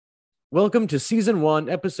Welcome to Season 1,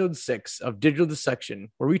 Episode 6 of Digital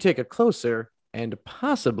Dissection, where we take a closer and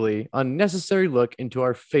possibly unnecessary look into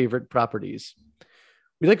our favorite properties.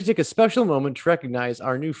 We'd like to take a special moment to recognize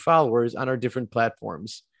our new followers on our different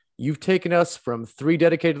platforms. You've taken us from 3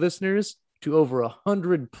 dedicated listeners to over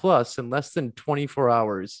 100 plus in less than 24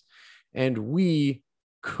 hours, and we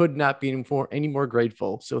could not be any more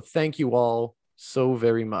grateful. So thank you all so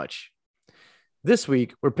very much. This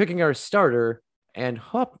week, we're picking our starter and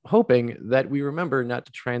hoping that we remember not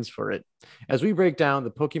to transfer it as we break down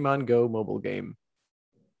the Pokemon Go mobile game.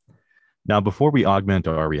 Now, before we augment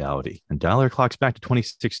our reality and dial our clocks back to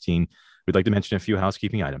 2016, we'd like to mention a few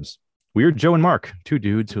housekeeping items. We are Joe and Mark, 2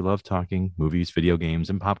 dudes who love talking movies, video games,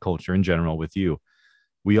 and pop culture in general with you.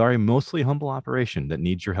 We are a mostly humble operation that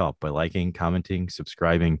needs your help by liking, commenting,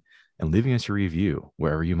 subscribing, and leaving us a review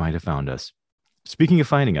wherever you might have found us. Speaking of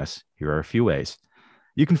finding us, here are a few ways.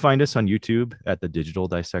 You can find us on YouTube at the Digital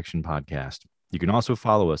Dissection Podcast. You can also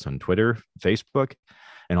follow us on Twitter, Facebook,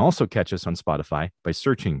 and also catch us on Spotify by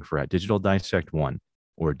searching for Digital Dissect 1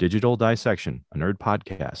 or Digital Dissection, a nerd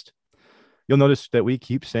podcast. You'll notice that we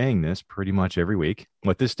keep saying this pretty much every week.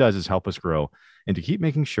 What this does is help us grow and to keep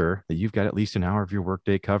making sure that you've got at least an hour of your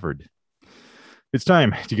workday covered. It's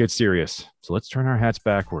time to get serious. So let's turn our hats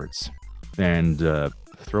backwards and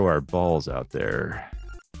throw our balls out there.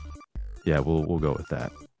 Yeah, we'll go with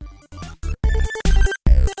that.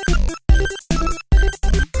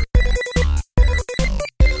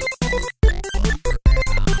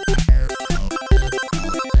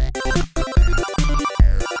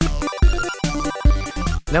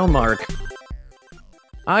 Now, Mark,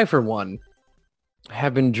 I, for one,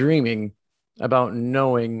 have been dreaming about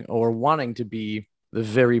knowing or wanting to be the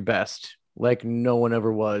very best, like no one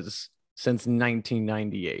ever was since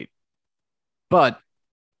 1998. But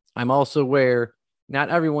I'm also aware not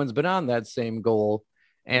everyone's been on that same goal,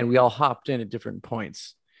 and we all hopped in at different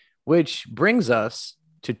points, which brings us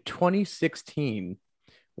to 2016,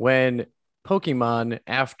 when Pokemon,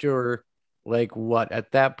 after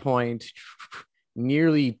at that point,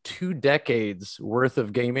 nearly 2 decades worth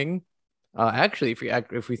of gaming. Actually,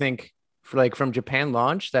 if we think from Japan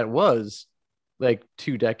launch, that was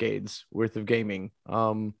 2 decades worth of gaming.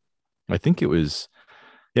 I think it was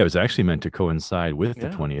actually meant to coincide with the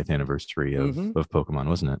 20th anniversary of Pokemon,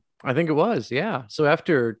 wasn't it? I think it was, yeah. So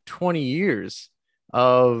after 20 years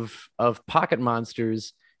of Pocket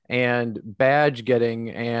Monsters and badge getting,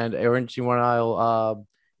 and while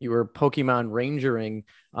you were Pokemon Rangering,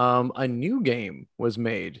 a new game was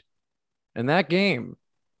made. And that game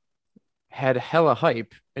had hella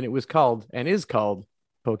hype, and it was called and is called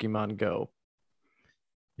Pokemon Go.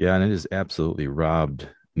 Yeah, and it has absolutely robbed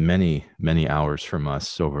many hours from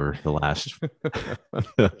us over the last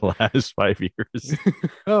the last 5 years.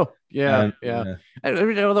 Oh yeah.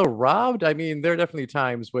 And although robbed, I mean, there are definitely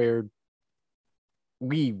times where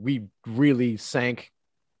we really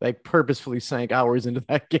purposefully sank hours into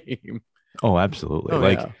that game. Oh, absolutely.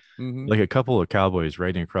 Like a couple of cowboys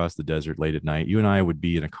riding across the desert late at night, you and I would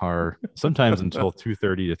be in a car sometimes until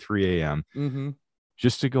 2:30 to 3 a.m.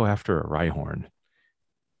 Just to go after a Rhyhorn.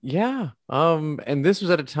 Yeah. And this was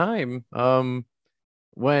at a time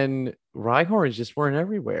when Rhyhorns just weren't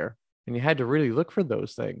everywhere, and you had to really look for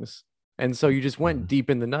those things. And so you just went deep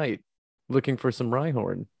in the night looking for some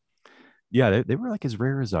Rhyhorn. Yeah, they were like as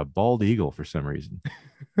rare as a bald eagle for some reason.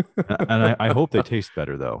 And I hope they taste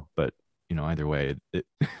better though. But either way,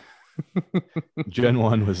 Gen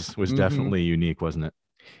 1 was definitely unique, wasn't it?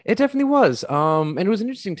 It definitely was. And it was an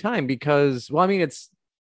interesting time because, well, I mean,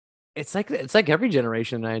 it's like every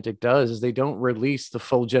generation Niantic does, is they don't release the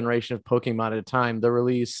full generation of Pokemon at a time. They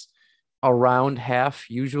release around half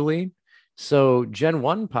usually. So Gen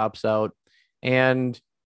 1 pops out and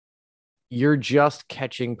you're just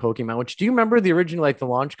catching Pokemon. Which, do you remember the original, the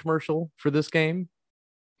launch commercial for this game?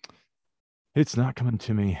 It's not coming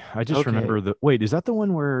to me. I just remember wait, is that the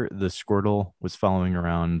one where the Squirtle was following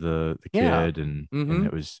around the kid? And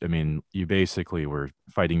it was, I mean, you basically were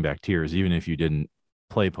fighting back tears even if you didn't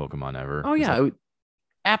play Pokemon ever. Oh yeah,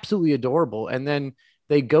 absolutely adorable. And then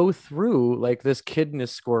they go through this kid and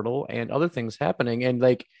his Squirtle and other things happening, and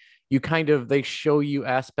they show you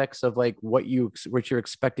aspects of what you're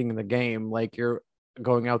expecting in the game. You're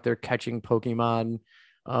going out there catching Pokemon,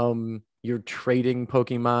 you're trading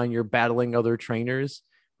Pokemon, you're battling other trainers.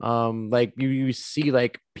 You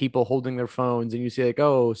see people holding their phones, and you see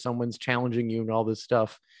oh, someone's challenging you and all this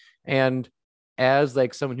stuff. And as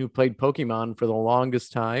someone who played Pokemon for the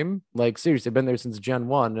longest time, seriously, I've been there since Gen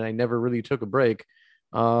 1 and I never really took a break.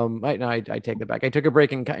 I take it back. I took a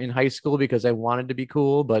break in high school because I wanted to be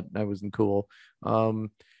cool, but I wasn't cool.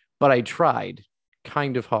 But I tried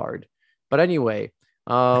kind of hard. But anyway,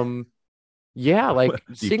 um, yeah, like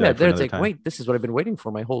Deep seeing that dive for there, it's another like, time. wait, this is what I've been waiting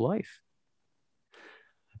for my whole life.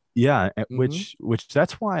 Yeah, Hmm. which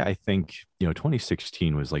that's why I think,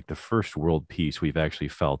 2016 was like the first world peace we've actually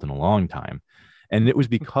felt in a long time. And it was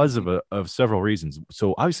because of several reasons.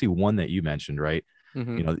 So obviously one that you mentioned, right?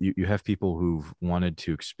 Hmm. You have people who've wanted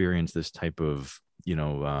to experience this type of,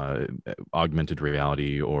 augmented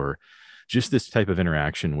reality or just this type of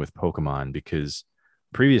interaction with Pokemon, because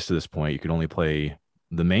previous to this point, you could only play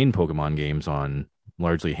the main Pokemon games on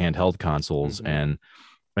largely handheld consoles. Hmm. And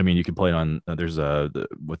I mean, you can play it on, there's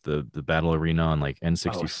with the battle arena on like Oh,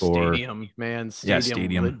 N64. Stadium, man, Yeah, Stadium,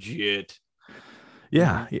 Stadium. legit.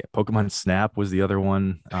 Yeah, Hmm. yeah. Pokemon Snap was the other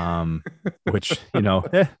one, which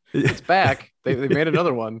It's back. They made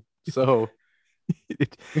another one. So,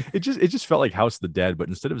 it, it just felt like House of the Dead, but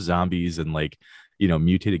instead of zombies and like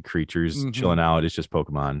mutated creatures hmm. chilling out, it's just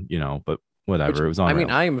Pokemon. But Which whatever. It was on I mean,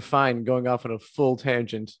 rails. I am fine going off on a full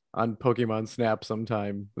tangent on Pokemon Snap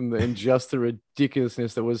sometime and just the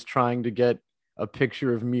ridiculousness that was trying to get a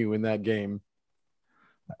picture of Mew in that game.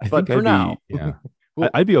 I But think for I'd now, be yeah. we'll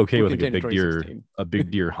I'd be okay we'll with like continue 2016. a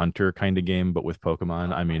big deer hunter kind of game, but with Pokemon.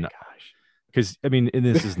 Oh I my mean, because I mean, and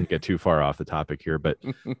this doesn't get too far off the topic here, but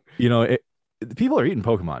gosh. it, people are eating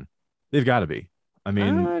Pokemon. They've got to be. I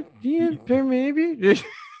mean, Yeah, maybe.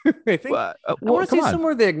 I think I well, want to come say on.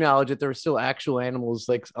 somewhere they acknowledge that there are still actual animals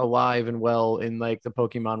like alive and well in like the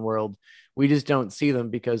Pokemon world. We just don't see them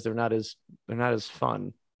because they're not as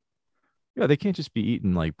fun. Yeah, they can't just be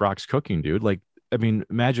eating like Brock's cooking, dude. Like, I mean,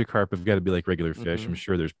 Magikarp have got to be like regular fish. Hmm. I'm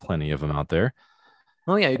sure there's plenty of them out there.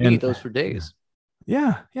 Oh yeah, you can eat And those for yeah, days.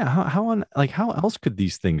 yeah. How on like how else could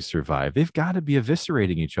these things survive? They've got to be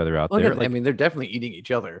eviscerating each other out Well, there. yeah, I Like, mean they're definitely eating each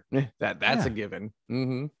other. That's a yeah, given.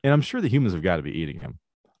 Hmm. and I'm sure the humans have got to be eating them.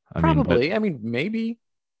 I mean, but Probably. I mean, maybe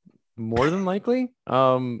more than likely.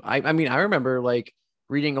 I mean, I remember like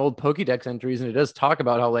reading old Pokédex entries, and it does talk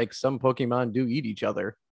about how like some Pokemon do eat each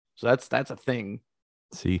other. So that's a thing.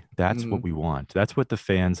 see, that's Hmm. what we want. That's what the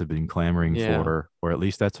fans have been clamoring Yeah. for, or at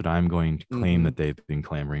least that's what I'm going to claim Hmm. that they've been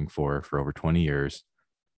clamoring for over 20 years.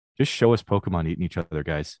 Just show us Pokemon eating each other,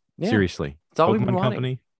 guys. Yeah. Seriously. It's all we've been Pokemon wanting.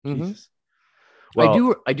 Company. Hmm. Jesus. Well,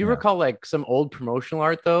 I do yeah. recall like some old promotional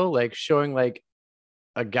art though, like showing like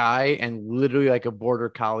a guy and literally like a border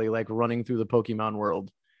collie like running through the Pokemon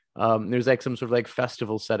world. There's like some sort of like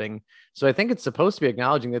festival setting. So I think it's supposed to be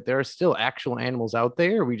acknowledging that there are still actual animals out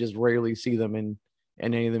there. We just rarely see them in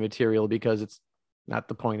any of the material because it's not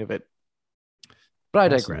the point of it. But I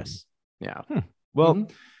Fascinating. digress. Yeah. Hmm. Well, Hmm.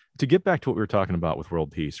 to get back to what we were talking about with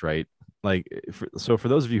world peace, right? Like, so for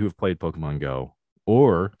those of you who have played Pokemon Go,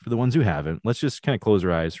 or for the ones who haven't, let's just kind of close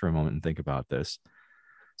our eyes for a moment and think about this.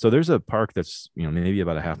 So there's a park that's maybe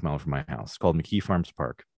about a half mile from my house called McKee Farms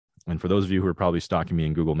Park. And for those of you who are probably stalking me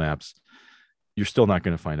in Google Maps, you're still not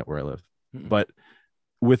going to find it where I live. But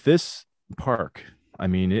with this park, I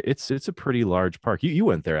mean, it's a pretty large park. You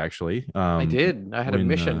went there actually. I did. I had a When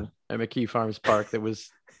mission at McKee Farms Park that was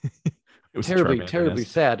it was a terribly, Charmander terribly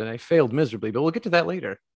nest. sad, and I failed miserably. But we'll get to that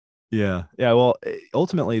later. Yeah, yeah. Well,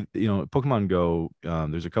 ultimately, Pokemon Go.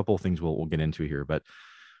 There's a couple of things we'll get into here, but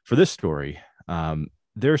for this story,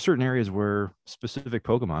 there are certain areas where specific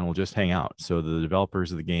Pokemon will just hang out. So the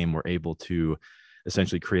developers of the game were able to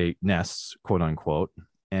essentially create nests, quote unquote.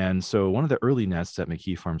 And so one of the early nests at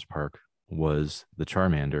McKee Farms Park was the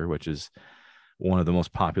Charmander, which is one of the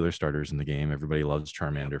most popular starters in the game. Everybody loves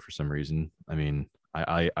Charmander for some reason. I mean,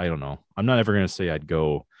 I don't know. I'm not ever going to say I'd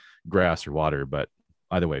go grass or water, but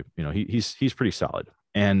either way, he's pretty solid.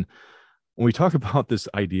 And when we talk about this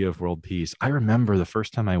idea of world peace, I remember the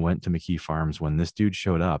first time I went to McKee Farms when this dude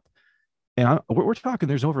showed up, and we're talking.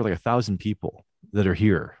 There's over like 1,000 people that are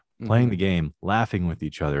here playing Hmm. the game, laughing with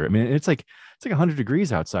each other. I mean, it's like 100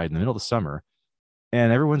 degrees outside in the middle of the summer,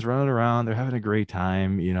 and everyone's running around. They're having a great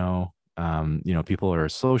time. People are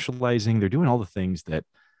socializing. They're doing all the things that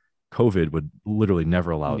COVID would literally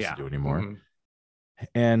never allow us to Yeah. do anymore. Hmm.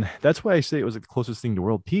 And that's why I say it was the closest thing to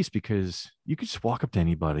world peace, because you could just walk up to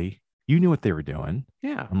anybody. You knew what they were doing,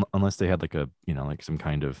 Yeah. unless they had like like some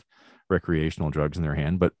kind of recreational drugs in their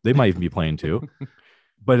hand, but they might even be playing too.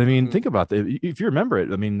 But I mean, Hmm. think about that. If you remember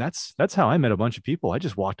it, I mean, that's how I met a bunch of people. I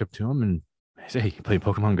just walked up to them and I say, "Hey, you play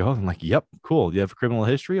Pokemon Go?" I'm like, "Yep, cool. Do you have a criminal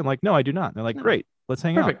history?" I'm like, "No, I do not." And they're like, No. "Great, let's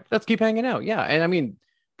hang out." Perfect. Let's keep hanging out. Yeah. And I mean,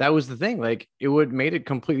 that was the thing. Like it would made it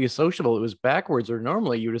completely sociable. It was backwards, or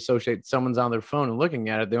normally you would associate someone's on their phone and looking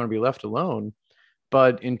at it. They want to be left alone.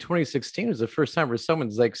 But in 2016 was the first time where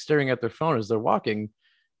someone's like staring at their phone as they're walking.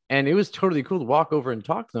 And it was totally cool to walk over and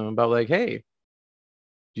talk to them about like, hey,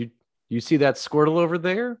 you you see that Squirtle over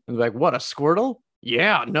there? And they're like, what, a Squirtle?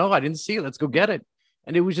 Yeah, no, I didn't see it. Let's go get it.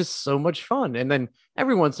 and it was just so much fun. And then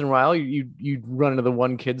every once in a while, you run into the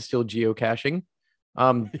one kid still geocaching.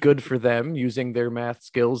 Good for them using their math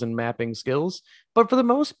skills and mapping skills. But for the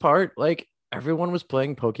most part, like everyone was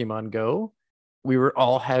playing Pokemon Go. We were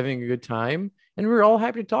all having a good time, and we were all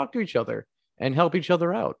happy to talk to each other and help each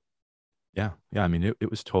other out. Yeah. Yeah. I mean, it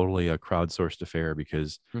was totally a crowdsourced affair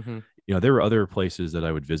because, Mm-hmm. there were other places that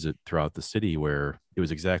I would visit throughout the city where it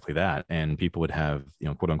was exactly that. And people would have,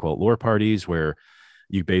 quote unquote lore parties where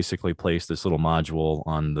you basically place this little module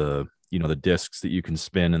on the discs that you can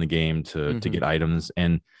spin in the game to Mm-hmm. get items.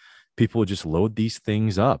 And people would just load these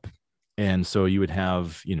things up. And so you would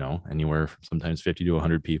have, anywhere from sometimes 50 to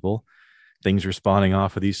 100 people. Things are spawning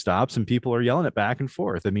off of these stops and people are yelling it back and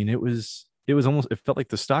forth. I mean, it was almost, it felt like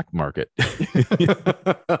the stock market. It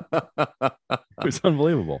was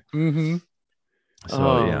unbelievable. Mm-hmm. So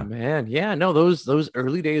Oh yeah. man. Yeah, no, those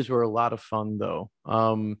early days were a lot of fun though.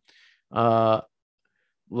 Uh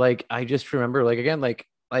like I just remember like again like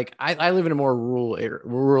I live in a more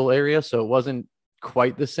rural area, so it wasn't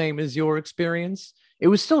quite the same as your experience. It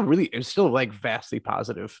was still like vastly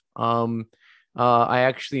positive. I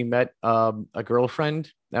actually met a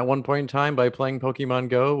girlfriend at one point in time by playing Pokemon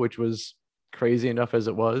Go, which was crazy enough as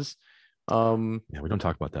it was. Um Yeah, we don't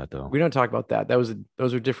talk about that though. we don't talk about that.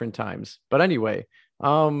 Those are different times. But anyway,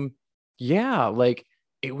 um, yeah, like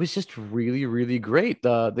it was just really, really great.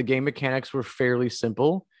 The game mechanics were fairly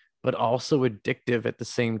simple, but also addictive at the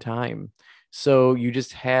same time. So you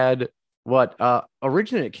just had what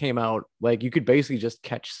originally it came out like you could basically just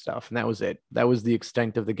catch stuff, and that was it. That was the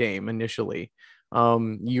extent of the game initially.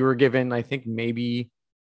 You were given, I think, maybe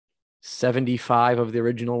 75 of the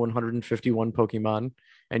original 151 Pokemon.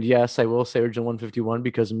 And yes, I will say original 151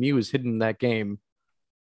 because Mew is hidden in that game.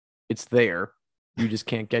 It's there. You just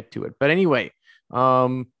can't get to it. But anyway,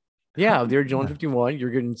 um, yeah, the original Yeah. 151, you're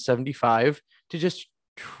getting 75 to just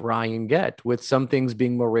try and get, with some things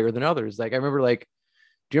being more rare than others. Like I remember like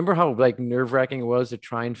do you remember how like nerve-wracking it was to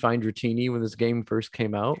try and find Dratini when this game first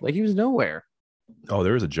came out? Like he was nowhere. Oh,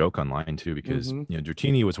 there was a joke online too because Mm-hmm.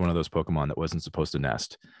 Dratini was one of those Pokemon that wasn't supposed to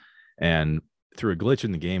nest, and through a glitch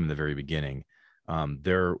in the game in the very beginning,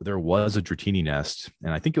 there was a Dratini nest,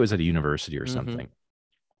 and I think it was at a university or Mm-hmm. something.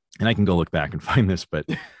 And I can go look back and find this, but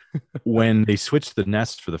when they switched the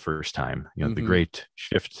nest for the first time, the Mm-hmm. great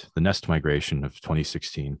shift, the nest migration of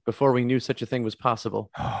 2016. Before we knew such a thing was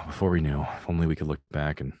possible. Oh, before we knew, if only we could look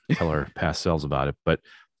back and tell our past selves about it. But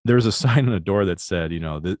there was a sign on the door that said,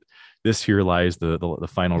 that this here lies the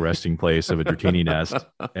final resting place of a Dratini nest,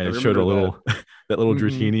 I and it showed a remember that. little that little Mm-hmm.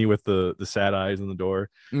 Dratini with the sad eyes on the door.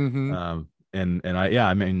 Mm-hmm. And I yeah,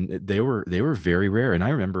 I mean they were very rare. And I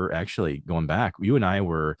remember actually going back, you and I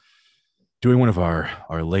were doing one of our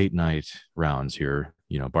late night rounds here,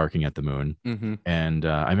 barking at the moon. Mm-hmm. And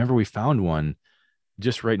I remember we found one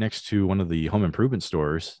just right next to one of the home improvement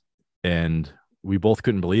stores, and we both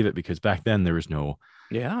couldn't believe it because back then there was no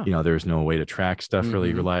Yeah. there was no way to track stuff really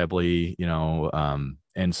Mm-hmm. reliably,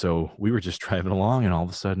 and so we were just driving along, and all of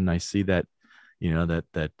a sudden I see that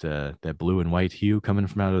that blue and white hue coming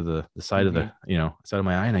from out of the side of Mm-hmm. the side of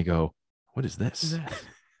my eye, and I go, what is What is this? that?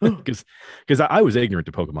 Because I was ignorant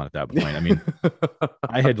to Pokemon at that point. I mean,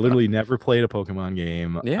 I had literally never played a Pokemon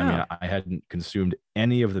game. I Yeah. mean, I hadn't consumed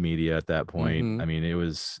any of the media at that point. Mm-hmm. I mean, I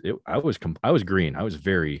was green. I was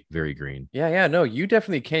very, very green. Yeah, yeah. No, you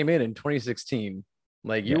definitely came in 2016.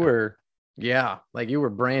 Like you Yeah. were, yeah, like you were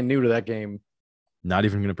brand new to that game. Not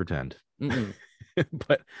even going to pretend. Mm-mm.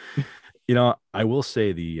 But I will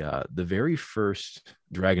say the very first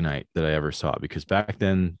Dragonite that I ever saw, because back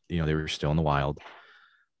then, they were still in the wild,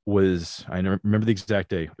 was, I remember the exact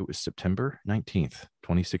day. It was September 19th,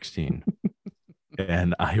 2016.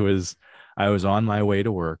 And I was on my way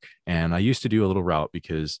to work, and I used to do a little route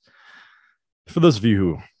because, for those of you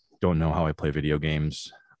who don't know how I play video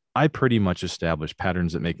games, I pretty much establish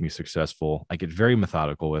patterns that make me successful. I get very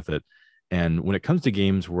methodical with it. And when it comes to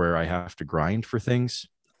games where I have to grind for things,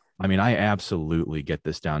 I mean, I absolutely get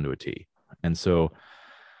this down to a T. And so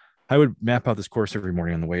I would map out this course every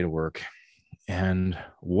morning on the way to work. And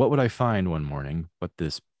what would I find one morning but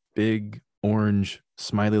this big orange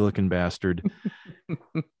smiley looking bastard?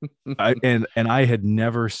 And I had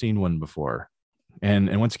never seen one before.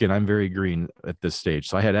 And once again, I'm very green at this stage,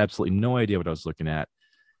 so I had absolutely no idea what I was looking at.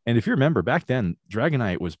 And if you remember back then,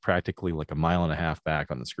 Dragonite was practically like a mile and a half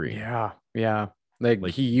back on the screen. Yeah, yeah. Like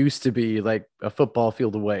Like he used to be like a football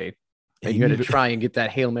field away, and you you had to needed try and get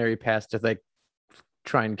that Hail Mary pass to like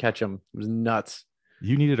try and catch him. It was nuts.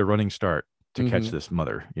 you needed a running start to catch Mm-hmm. this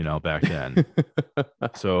mother, back then.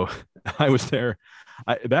 So I was there.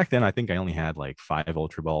 Back then, I think I only had like 5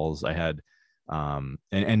 Ultra Balls. I had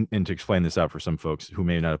And to explain this out for some folks who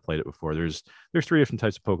may not have played it before, there's three different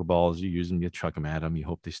types of Pokeballs. You use them, you chuck them at them, you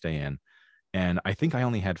hope they stay in. And I think I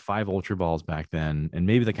only had 5 Ultra Balls back then, and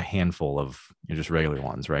maybe like a handful of just regular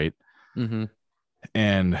ones, right? Mm-hmm.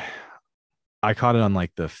 And I caught it on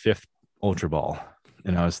like the 5th Ultra Ball,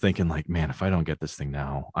 and I was thinking like, man, if I don't get this thing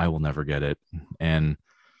now, I will never get it. And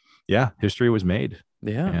yeah, history was made.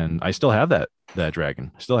 Yeah. And I still have that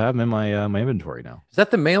dragon. I still have him in my my inventory now. Is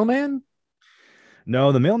that the mailman?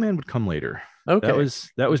 No, the mailman would come later. Okay.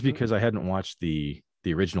 That was because I hadn't watched the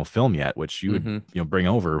original film yet, which you would bring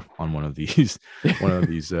over on one of these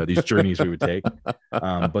these journeys we would take.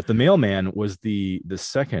 But the mailman was the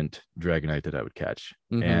second Dragonite that I would catch,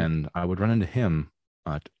 and I would run into him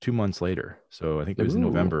 2 months later. So I think it was in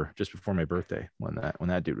November, just before my birthday, when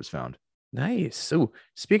that dude was found. Nice. So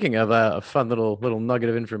speaking of a fun little nugget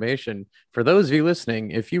of information, for those of you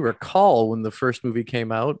listening, if you recall when the first movie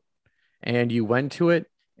came out and you went to it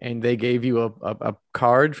and they gave you a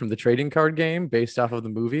card from the trading card game based off of the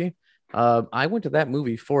movie, I went to that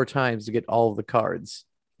movie 4 times to get all of the cards.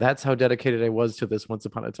 That's how dedicated I was to this once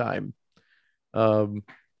upon a time.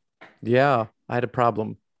 Yeah, I had a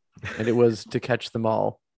problem, and it was to catch them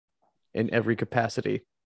all in every capacity.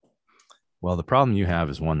 Well, the problem you have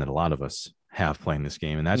is one that a lot of us have playing this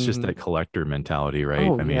game, and that's just that collector mentality, right?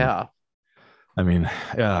 Oh, yeah.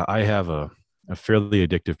 I have a fairly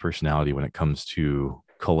addictive personality when it comes to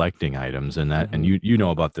collecting items, and that, and you know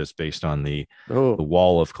about this based on the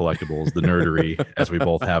wall of collectibles, the nerdery, as we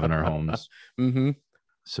both have in our homes.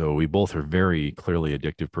 So we both are very clearly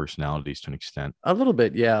addictive personalities to an extent. A little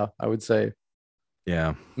bit, yeah, I would say.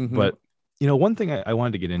 Yeah, but one thing I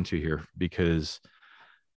wanted to get into here, because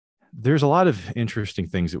there's a lot of interesting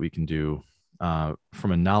things that we can do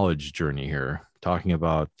from a knowledge journey here, talking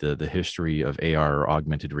about the history of AR, or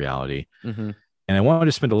augmented reality. And I wanted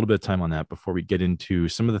to spend a little bit of time on that before we get into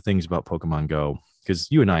some of the things about Pokemon Go,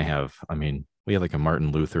 because you and I have, we have like a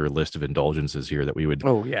Martin Luther list of indulgences here that we would,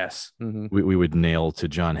 we would nail to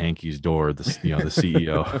John Hankey's door, the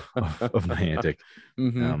CEO of Niantic.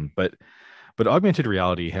 But augmented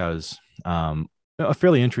reality has a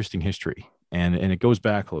fairly interesting history, and it goes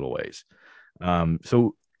back a little ways.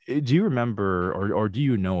 So do you remember, or do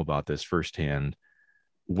you know about this firsthand,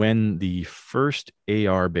 when the first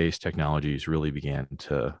AR based technologies really began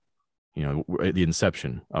to, the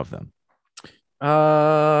inception of them?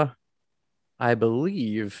 I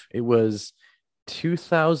believe it was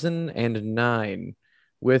 2009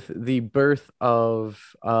 with the birth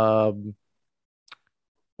of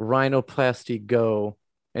Rhinoplasty Go,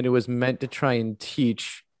 and it was meant to try and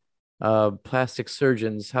teach plastic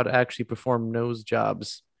surgeons how to actually perform nose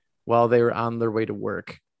jobs while they were on their way to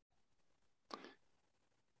work.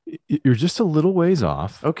 You're just a little ways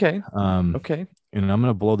off. Okay. Okay. And I'm going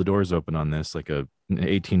to blow the doors open on this like an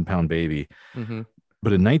 18-pound baby.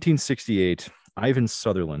 But in 1968, Ivan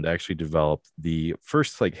Sutherland actually developed the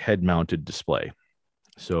first like head-mounted display.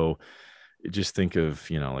 So just think of,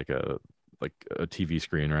 like a TV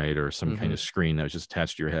screen, right? Or some kind of screen that was just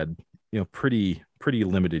attached to your head. Pretty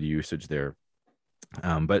limited usage there.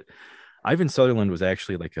 But Ivan Sutherland was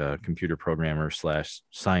actually like a computer programmer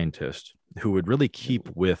 / scientist who would really keep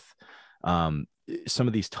with some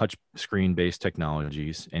of these touch screen based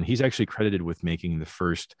technologies. And he's actually credited with making the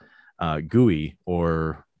first GUI,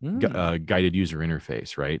 or guided user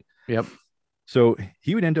interface, right? Yep. So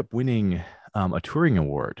he would end up winning a Turing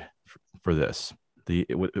Award for this.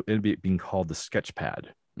 It would be being called the Sketchpad.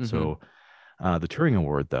 So the Turing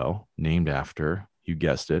Award, though, named after, you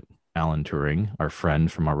guessed it, Alan Turing, our friend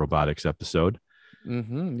from our robotics episode.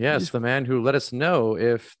 Yes, the man who let us know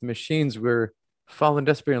if the machines we're falling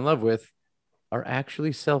desperately in love with are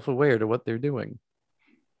actually self-aware to what they're doing.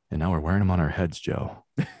 And now we're wearing them on our heads, Joe.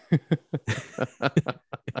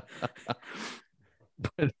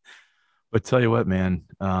 but tell you what, man,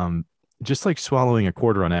 just like swallowing a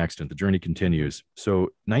quarter on accident, the journey continues. So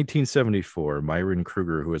 1974, Myron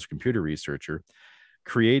Kruger, who was a computer researcher,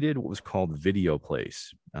 created what was called Video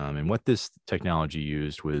Place. And what this technology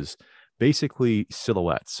used was basically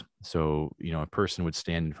silhouettes. So, a person would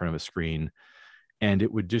stand in front of a screen, and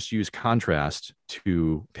it would just use contrast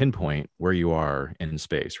to pinpoint where you are in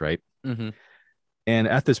space, right? And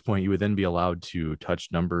at this point, you would then be allowed to touch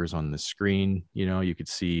numbers on the screen. You could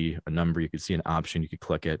see a number, you could see an option, you could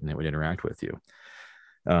click it, and it would interact with you.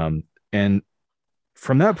 And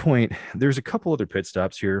from that point, there's a couple other pit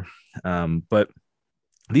stops here, but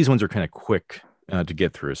these ones are kind of quick to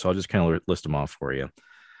get through. So I'll just kind of list them off for you.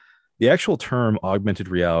 The actual term augmented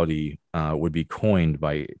reality would be coined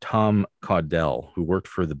by Tom Caudell, who worked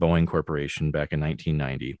for the Boeing Corporation back in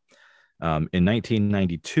 1990. In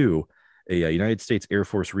 1992, a United States Air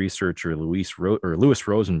Force researcher, Louis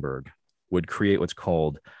Rosenberg, would create what's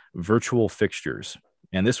called virtual fixtures.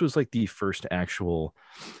 And this was like the first actual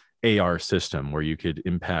AR system where you could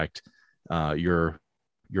impact your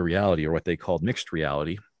reality, or what they called mixed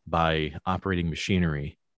reality, by operating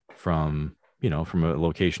machinery from from a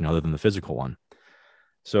location other than the physical one.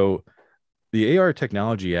 So the AR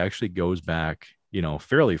technology actually goes back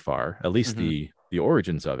fairly far, at least the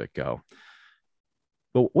origins of it go.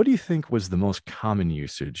 But what do you think was the most common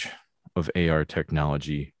usage of AR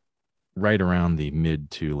technology right around the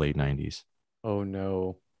mid to late 90s? Oh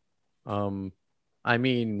no. I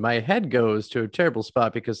mean, my head goes to a terrible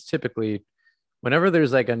spot because typically whenever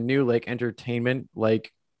there's like a new like entertainment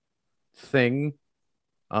like thing,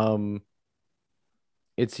 um,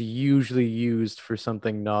 it's usually used for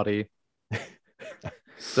something naughty.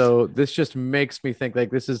 So this just makes me think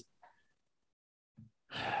like this is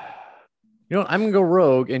I'm gonna go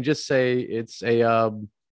rogue and just say it's a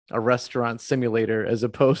restaurant simulator as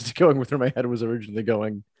opposed to going with where my head was originally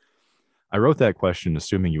going. I wrote that question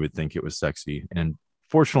assuming you would think it was sexy, and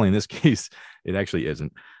fortunately, in this case, it actually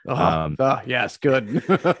isn't. Yes, good.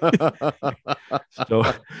 So,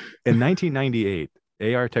 in 1998,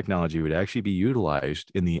 AR technology would actually be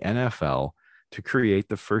utilized in the NFL to create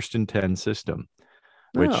the 1st and 10 system,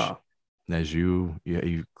 which, Oh. as you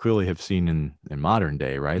clearly have seen in modern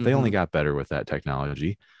day, right? They only got better with that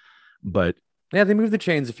technology, but yeah, they moved the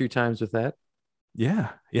chains a few times with that. Yeah,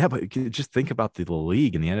 but just think about the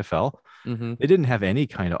league in the NFL. They didn't have any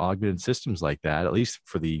kind of augmented systems like that, at least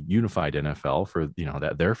for the unified NFL for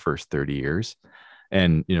that their first 30 years.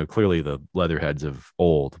 And clearly the leatherheads of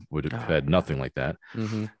old would have had nothing like that.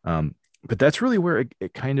 But that's really where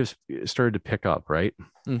it kind of started to pick up, right?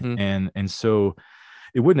 And so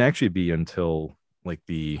it wouldn't actually be until like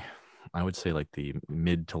I would say like the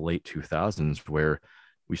mid to late 2000s where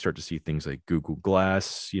we start to see things like Google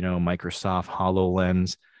Glass, Microsoft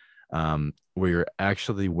HoloLens, where you're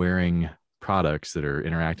actually wearing products that are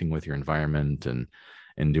interacting with your environment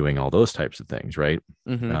and doing all those types of things, right?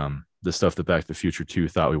 The stuff that Back to the Future 2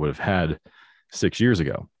 thought we would have had 6 years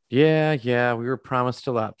ago. Yeah, we were promised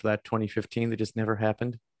a lot for that 2015 that just never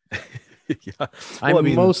happened. Yeah.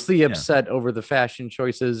 I'm mostly upset over the fashion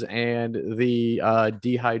choices and the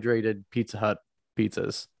dehydrated Pizza Hut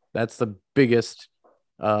pizzas. That's the biggest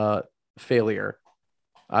failure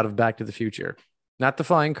out of Back to the Future. Not the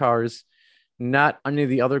flying cars, not any of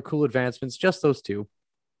the other cool advancements, just those two.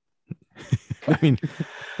 I mean,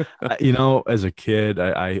 as a kid,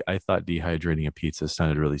 I thought dehydrating a pizza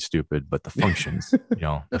sounded really stupid, but the functions,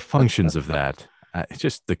 the functions of that, it's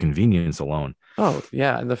just the convenience alone. Oh,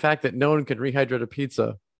 yeah. And the fact that no one can rehydrate a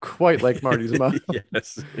pizza quite like Marty's mom.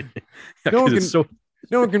 Yes. Yeah,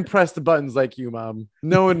 no one can press the buttons like you, Mom.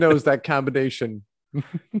 No one knows that combination.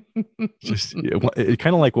 Just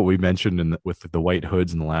kind of like what we mentioned with the white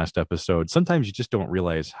hoods in the last episode. Sometimes you just don't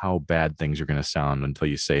realize how bad things are going to sound until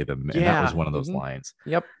you say them, and that was one of those lines.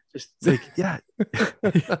 Yep. Just like, yeah,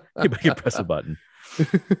 you can press a button.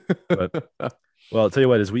 But well, I'll tell you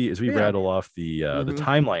what, as we rattle off the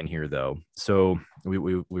timeline here, though, so we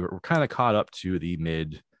were kind of caught up to the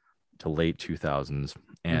mid to late 2000s,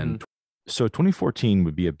 and so 2014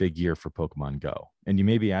 would be a big year for Pokemon Go, and you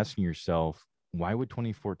may be asking yourself, why would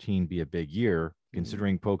 2014 be a big year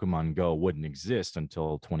considering Pokemon Go wouldn't exist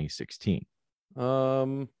until 2016?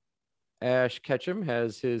 Ash Ketchum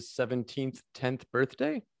has his 17th, 10th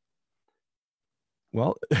birthday.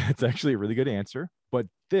 Well, it's actually a really good answer, but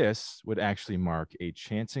this would actually mark a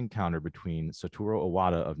chance encounter between Satoru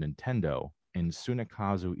Iwata of Nintendo and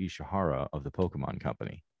Tsunekazu Ishihara of the Pokemon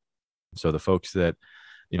Company. So the folks that,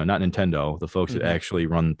 not Nintendo, the folks that actually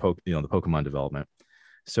run the Pokemon development.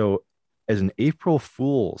 So as an April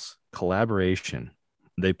Fool's collaboration,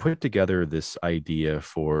 they put together this idea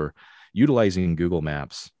for utilizing Google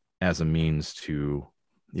Maps as a means to,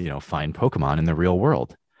 find Pokemon in the real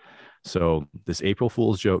world. So this April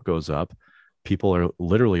Fool's joke goes up. People are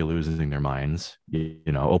literally losing their minds.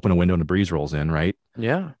 Open a window and a breeze rolls in, right?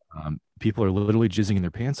 Yeah. People are literally jizzing in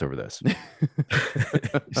their pants over this.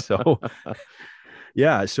 So,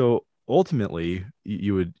 yeah. So ultimately,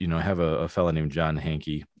 you would, have a fella named John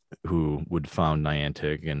Hanke who would found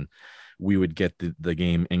Niantic, and we would get the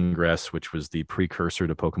game Ingress, which was the precursor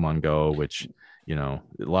to Pokemon Go, which, a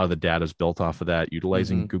lot of the data is built off of that,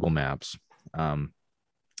 utilizing Google Maps.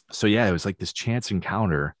 So yeah, it was like this chance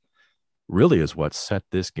encounter really is what set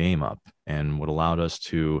this game up and what allowed us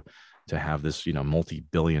to have this,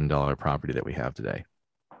 multi-billion-dollar property that we have today.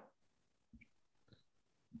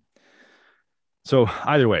 So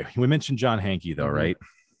either way, we mentioned John Hanke though, right?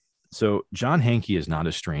 So John Hanke is not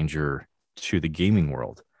a stranger to the gaming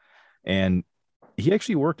world. And he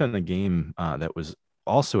actually worked on a game that was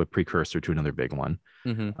also a precursor to another big one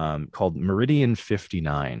Mm-hmm. called Meridian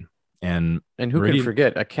 59. And And who can Meridian,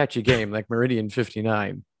 forget a catchy game like Meridian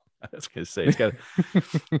 59? I was going to say, it's got,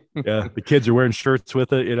 yeah, the kids are wearing shirts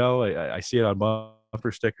with it. I see it on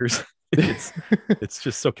bumper stickers. it's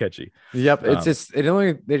just so catchy. Yep, it's Um, just it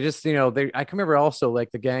only they just they I can remember also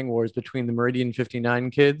like the gang wars between the Meridian 59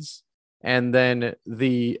 kids and then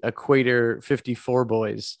the Equator 54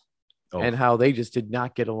 boys oh, and how they just did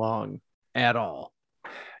not get along at all.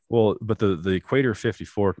 well, but the Equator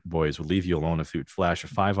 54 boys would leave you alone if you'd flash a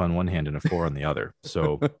 5 on one hand and a 4 on the other.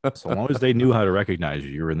 So long as they knew how to recognize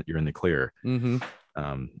you, you're in the clear.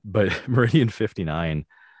 Mm-hmm. But Meridian 59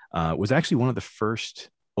 was actually one of the first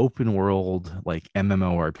open world like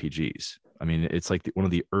MMORPGs. I mean, it's like one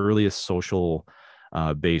of the earliest social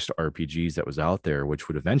based RPGs that was out there, which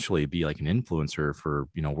would eventually be like an influencer for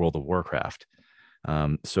World of Warcraft.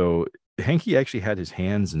 So Hanky actually had his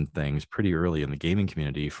hands in things pretty early in the gaming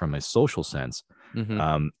community from a social sense.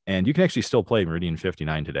 Mm-hmm. And you can actually still play Meridian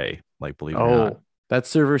 59 today, like believe it or not. Oh, that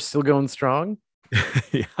server's still going strong?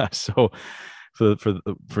 Yeah. So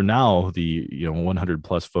for now, the 100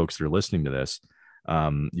 plus folks that are listening to this,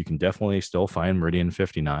 you can definitely still find Meridian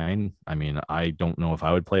 59. I mean, I don't know if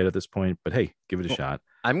I would play it at this point, but hey, give it a Well, shot.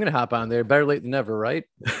 I'm gonna hop on there. Better late than never, right?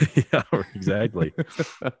 Yeah, exactly.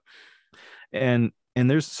 And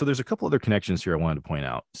there's a couple other connections here I wanted to point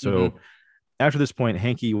out. So Mm-hmm. after this point,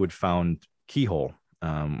 Hanky would found Keyhole,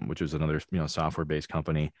 which was another software based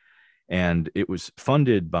company, and it was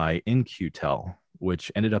funded by In-Q-Tel,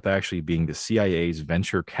 which ended up actually being the CIA's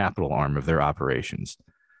venture capital arm of their operations.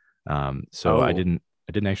 So I Oh, didn't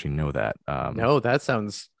actually know that. no, that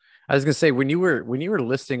sounds. I was gonna say when you were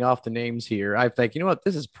listing off the names here, I think you know what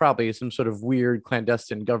this is probably some sort of weird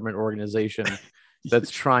clandestine government organization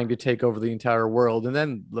that's trying to take over the entire world, and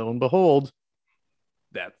then lo and behold,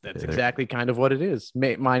 that's there- exactly kind of what it is,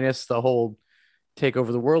 minus the whole take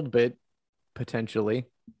over the world bit potentially.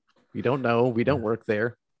 We don't know. We don't work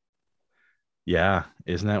there. yeah,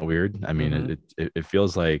 isn't that weird? I mean, Mm-hmm. it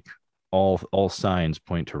feels like all signs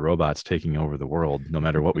point to robots taking over the world, no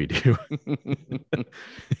matter what we do.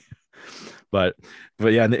 but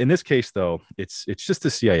but yeah, in this case though, it's just the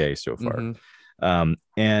CIA so far. Mm-hmm.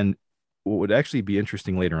 And what would actually be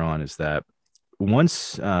interesting later on is that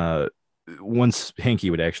once once Hanky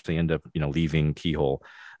would actually end up leaving Keyhole,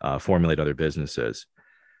 formulate other businesses.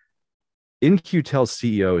 In-Q-Tel's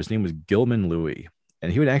CEO, his name was Gilman Louie,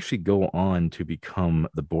 and he would actually go on to become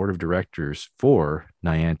the board of directors for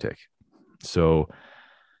Niantic. So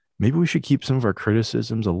maybe we should keep some of our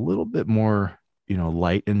criticisms a little bit more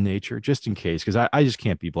light in nature, just in case, because I just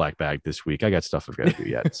can't be black bagged this week. I got stuff I've got to do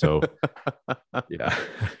yet. So yeah.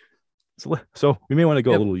 So we may want to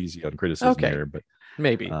go a Yep. little easy on criticism Okay. there, but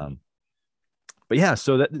Maybe. um, but yeah,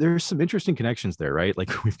 so there's some interesting connections there, right?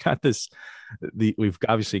 Like we've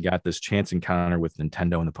obviously got this chance encounter with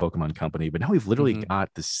Nintendo and the Pokemon Company, but now we've literally Mm-hmm. got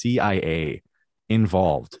the CIA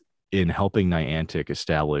involved in helping Niantic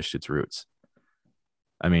establish its roots.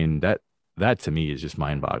 I mean, that to me is just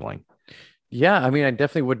mind-boggling. Yeah, I mean, I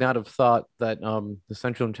definitely would not have thought that the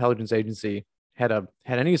Central Intelligence Agency had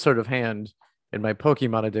any sort of hand in my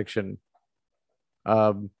Pokemon addiction.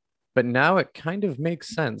 Um, but now it kind of makes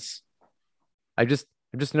sense. I just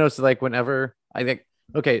noticed like whenever I think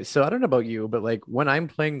okay, so I don't know about you, but like when I'm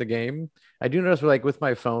playing the game, I do notice like with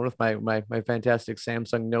my phone, with my fantastic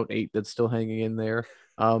Samsung Note 8 that's still hanging in there,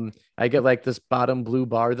 I get like this bottom blue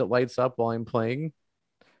bar that lights up while I'm playing,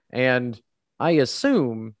 and I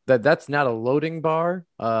assume that that's not a loading bar.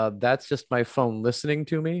 That's just my phone listening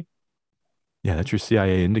to me. Yeah, that's your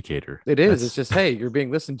CIA indicator. It is. It's That's just, hey, you're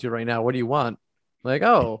being listened to right now. What do you want? Like,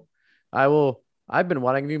 oh, I will. I've been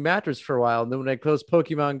wanting a new mattress for a while. And then when I close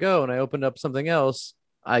Pokemon Go and I open up something else,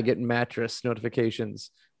 I get mattress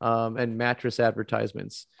notifications and mattress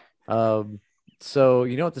advertisements. Um, so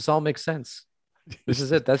you know what? This all makes sense. This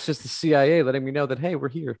is it. That's just the CIA letting me know that, hey, we're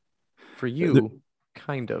here for you,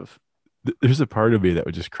 kind of. there's a part of me that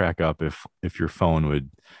would just crack up if your phone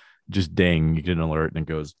would just ding, you get an alert and it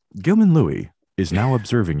goes, Gilman Louie is now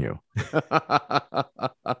observing you. Hey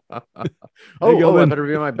I Gilman. better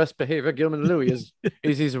be on my best behavior. Gilman Louie is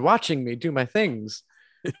he's watching me do my things.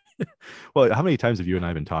 Well, how many times have you and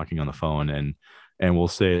I been talking on the phone and we'll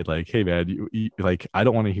say like, hey man, like I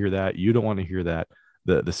don't want to hear that. You don't want to hear that.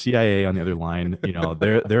 The CIA on the other line,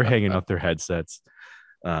 they're hanging up their headsets.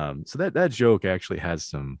 So that joke actually has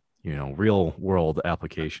some, real world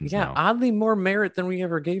applications Yeah, now. oddly more merit than we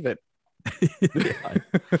ever gave it.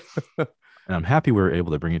 Yeah. And I'm happy we were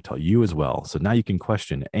able to bring it to you as well. So now you can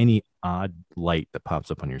question any odd light that pops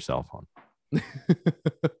up on your cell phone.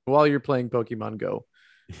 while you're playing Pokemon Go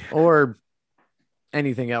or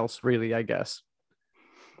anything else, really, I guess,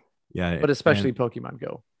 Yeah, but especially Pokemon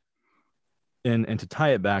Go. and to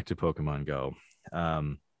tie it back to Pokemon Go,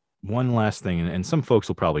 um, one last thing, and some folks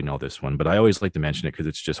will probably know this one, but I always like to mention it because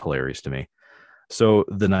it's just hilarious to me. So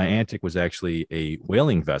the Niantic was actually a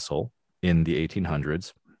whaling vessel in the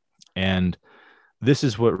 1800s, and this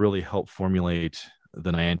is what really helped formulate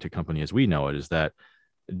the Niantic company as we know it. Is that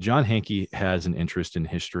John Hankey has an interest in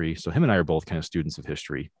history, so him and I are both kind of students of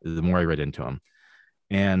history. The more I read into him,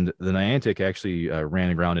 and the Niantic actually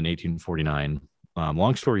ran aground in 1849.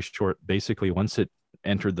 Long story short, basically, once it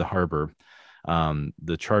entered the harbor,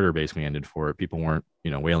 the charter basically ended for it. People weren't,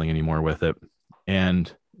 whaling anymore with it,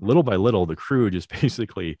 and little by little, the crew just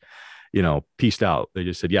basically, pieced out. They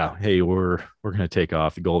just said, "Yeah, hey, we're gonna take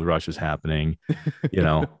off. The gold rush is happening. You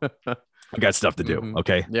know, I got stuff to do.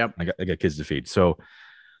 Okay, Yep. I got kids to feed." So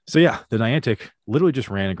yeah, the Niantic literally just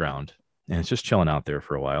ran aground, and it's just chilling out there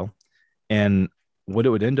for a while. And what it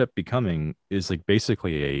would end up becoming is like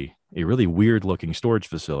basically a really weird looking storage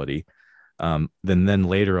facility, then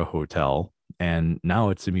later a hotel, and now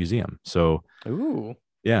it's a museum. So Ooh.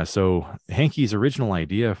 yeah, so Hankey's original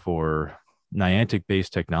idea for Niantic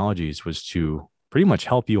based technologies was to pretty much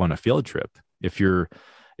help you on a field trip. If you're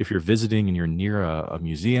visiting and you're near a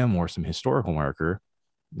museum or some historical marker,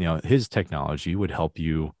 his technology would help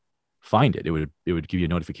you find it. It would give you a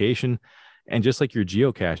notification, and just like your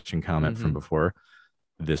geocaching comment from before,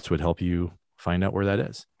 this would help you find out where that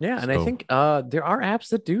is. Yeah, and I think there are apps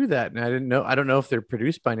that do that, and I don't know if they're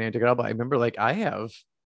produced by Niantic at all, but I remember like I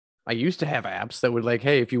used to have apps that would like,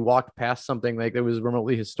 hey, if you walked past something like that was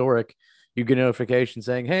remotely historic, you get a notification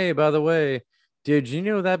saying, hey, by the way, did you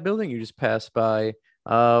know that building you just passed by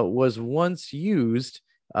was once used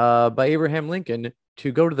by Abraham Lincoln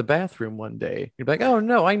to go to the bathroom one day? You'd be like, oh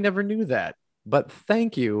no, I never knew that. But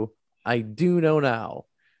thank you. I do know now.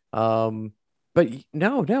 Um, but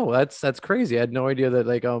no, that's crazy. I had no idea that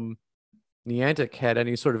like Niantic had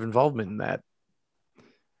any sort of involvement in that.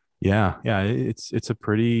 Yeah, it's a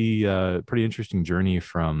pretty interesting journey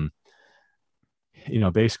from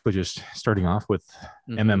basically just starting off with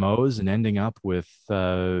MMOs and ending up with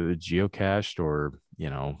geocached or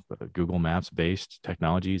Google Maps based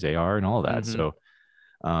technologies, AR, and all of that. So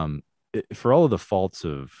for all of the faults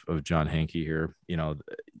of John Hankey here,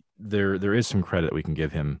 there is some credit we can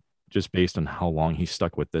give him just based on how long he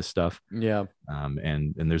stuck with this stuff. Yeah.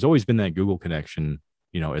 And there's always been that Google connection,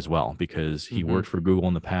 as well, because he worked for Google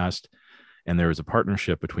in the past, and there was a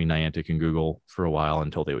partnership between Niantic and Google for a while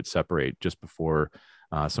until they would separate just before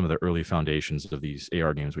some of the early foundations of these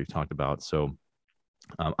AR games we've talked about. So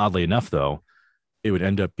oddly enough, though, it would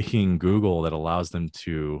end up being Google that allows them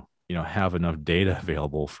to, have enough data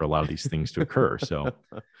available for a lot of these things to occur. So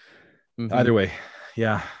either way,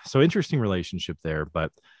 yeah. So interesting relationship there,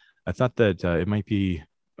 but I thought that it might be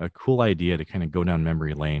a cool idea to kind of go down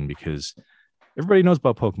memory lane because everybody knows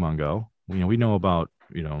about Pokemon Go. We know about,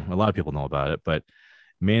 a lot of people know about it, but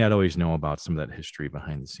may not always know about some of that history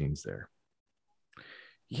behind the scenes there.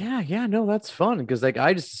 Yeah, no, that's fun because like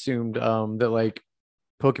I just assumed that like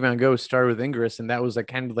Pokemon Go started with Ingress and that was like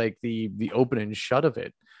kind of like the open and shut of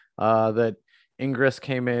it. That Ingress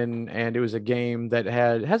came in and it was a game that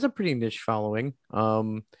has a pretty niche following.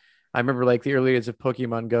 I remember like the early days of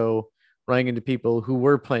Pokemon Go running into people who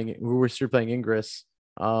were still playing Ingress.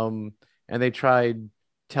 And they tried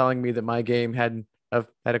telling me that my game had a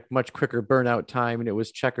much quicker burnout time and it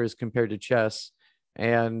was checkers compared to chess.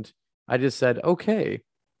 And I just said, okay,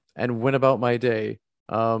 and went about my day.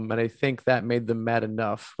 And I think that made them mad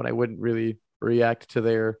enough when I wouldn't really react to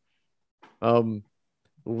their um,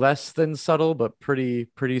 less than subtle, but pretty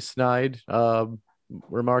snide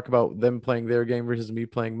remark about them playing their game versus me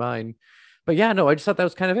playing mine. But yeah, no, I just thought that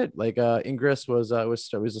was kind of it. Like Ingress was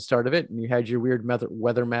the start of it, and you had your weird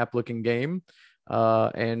weather map looking game,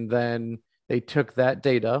 and then they took that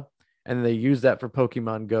data and they used that for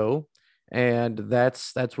Pokemon Go, and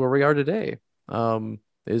that's where we are today.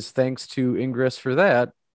 Is thanks to Ingress for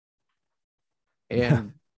that,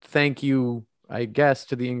 and thank you, I guess,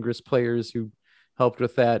 to the Ingress players who helped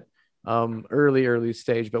with that early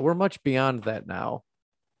stage. But we're much beyond that now.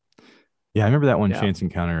 Yeah, I remember that one chance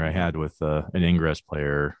encounter I had with an Ingress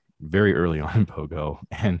player very early on in Pogo,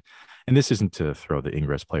 and this isn't to throw the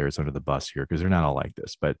Ingress players under the bus here because they're not all like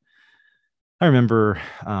this, but I remember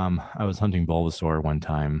I was hunting Bulbasaur one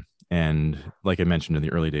time, and like I mentioned in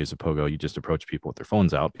the early days of Pogo, you just approach people with their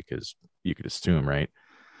phones out because you could assume, right?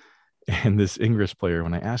 And this Ingress player,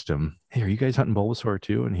 when I asked him, "Hey, are you guys hunting Bulbasaur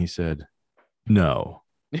too?" and he said, "No,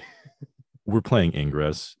 we're playing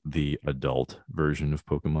Ingress, the adult version of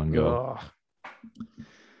Pokemon Go." Ugh.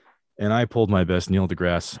 And I pulled my best Neil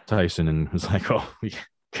deGrasse Tyson and was like, "Oh, we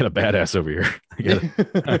got a badass over here.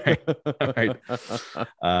 All right, all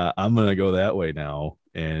right. I'm gonna go that way now,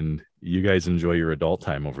 and you guys enjoy your adult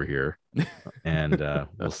time over here, and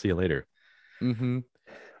we'll see you later." Mm-hmm.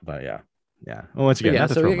 But yeah, yeah. Well, once But again, yeah, not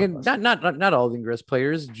to so throw my again, bus, not all the Ingress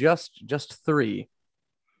players, just three,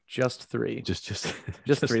 just three, just just three.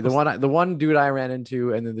 just The one dude I ran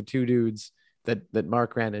into, and then the two dudes that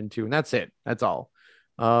Mark ran into, and that's it. That's all.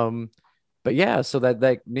 Um, but yeah, so that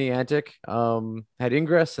Niantic had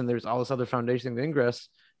Ingress, and there's all this other foundation with Ingress.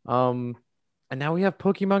 Um, and now we have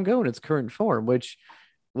Pokemon Go in its current form, which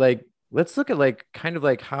like let's look at like kind of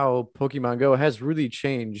like how Pokemon Go has really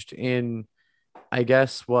changed in I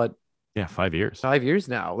guess what yeah, 5 years. 5 years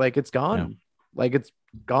now. Yeah. Like it's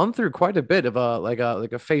gone through quite a bit of a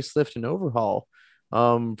facelift and overhaul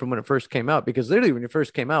from when it first came out. Because literally when it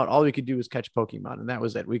first came out, all we could do was catch Pokemon, and that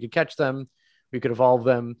was it. We could catch them, we could evolve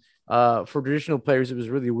them. For traditional players, it was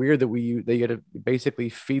really weird that they had to basically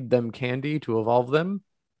feed them candy to evolve them.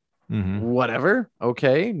 Mm-hmm. Whatever,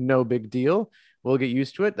 okay, no big deal. We'll get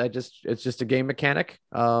used to it. It's just a game mechanic.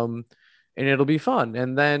 And it'll be fun.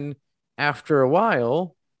 And then after a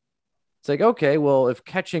while, it's like, okay, well, if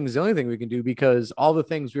catching is the only thing we can do, because all the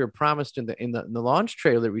things we were promised in the launch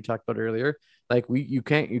trailer we talked about earlier, like you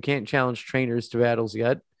can't challenge trainers to battles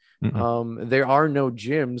yet. Mm-mm. There are no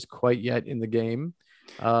gyms quite yet in the game.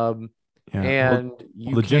 Um, Yeah. and Well,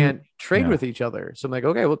 you the gym. can't trade Yeah. with each other. So I'm like,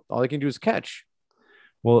 okay, well, all I can do is catch.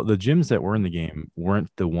 Well, the gyms that were in the game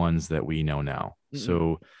weren't the ones that we know now. Mm-mm.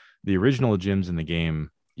 So the original gyms in the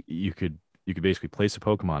game, you could basically place a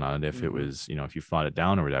Pokemon on it if it Mhm. was, if you fought it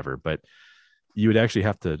down or whatever. But you would actually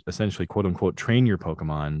have to essentially quote unquote train your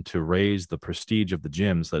Pokemon to raise the prestige of the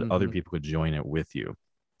gym so that other Mhm. people could join it with you.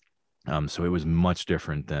 So it was much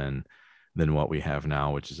different than what we have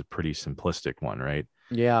now, which is a pretty simplistic one, right?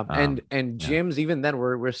 Yeah, and Um, and yeah. gyms even then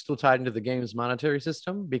we're still tied into the game's monetary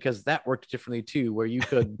system, because that worked differently too, where you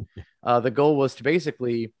could the goal was to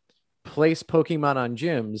basically place Pokemon on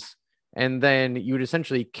gyms, and then you would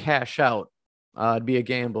essentially cash out. It'd be a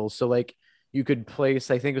gamble. So like you could place,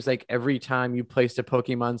 I think it was like every time you placed a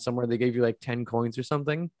Pokemon somewhere, they gave you like 10 coins or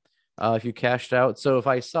something. If you cashed out. So if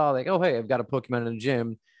I saw like, oh hey, I've got a Pokemon in a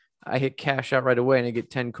gym, I hit cash out right away and I get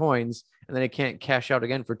 10 coins, and then I can't cash out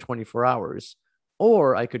again for 24 hours.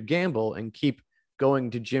 Or I could gamble and keep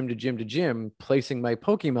going to gym to gym to gym, placing my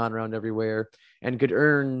Pokemon around everywhere, and could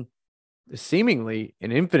earn seemingly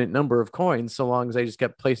an infinite number of coins so long as I just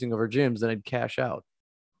kept placing over gyms and I'd cash out.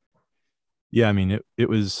 Yeah, I mean it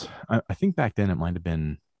was I think back then it might have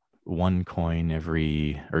been 1 coin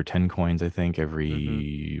every or 10 coins, I think, Mm-hmm.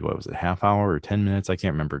 every what was it, half hour or 10 minutes? I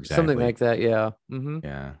can't remember Something exactly. like that. Yeah. Mm-hmm.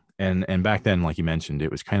 Yeah. And back then, like you mentioned,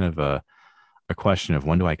 it was kind of a question of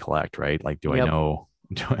when do I collect, right? Like do I Yep. know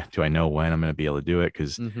do I know when I'm gonna be able to do it?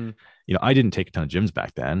 Because Mm-hmm. I didn't take a ton of gyms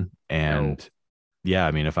back then. No. And yeah,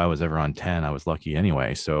 I mean if I was ever on 10, I was lucky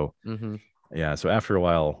anyway. So Mm-hmm. yeah, so after a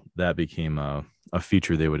while that became a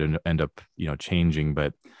feature they would end up, changing.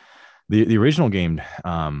 But the original game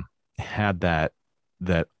had that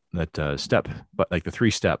step, but like the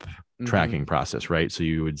 3-step Mm-hmm. tracking process, right? So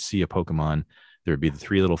you would see a Pokemon, there would be the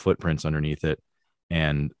 3 little footprints underneath it,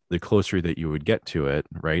 and the closer that you would get to it,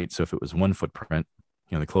 right? So if it was 1 footprint,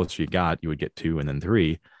 the closer you got, you would get 2 and then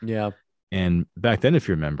 3. Yeah. And back then, if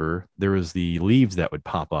you remember, there was the leaves that would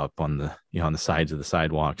pop up on the on the sides of the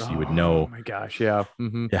sidewalks. You would Oh know, my gosh. Yeah.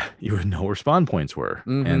 Mm-hmm. yeah, you would know where spawn points were,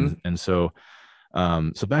 Mm-hmm. and so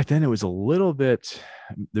back then it was a little bit,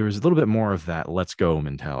 there was a little bit more of that let's go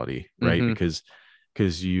mentality, right? Mm-hmm. Because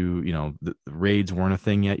the raids weren't a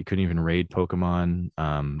thing yet. You couldn't even raid Pokemon.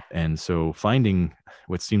 And so finding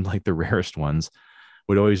what seemed like the rarest ones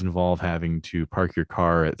would always involve having to park your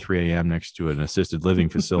car at 3 a.m. next to an assisted living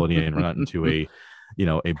facility and run out into a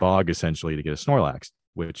bog essentially to get a Snorlax,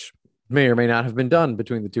 which May or may not have been done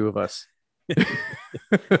between the two of us.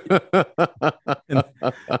 and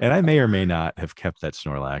and I may or may not have kept that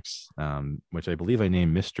Snorlax, which I believe I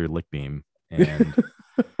named Mr. Lickbeam. And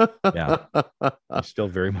yeah, he's still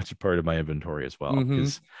very much a part of my inventory as well. Mm-hmm.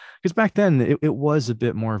 Because back then it was a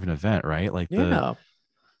bit more of an event, right? Like Yeah.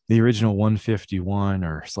 the original 151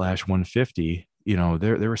 or slash 150,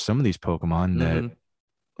 there were some of these Pokemon that, Mm-hmm.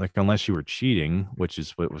 like, unless you were cheating, which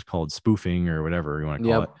is what was called spoofing or whatever you want to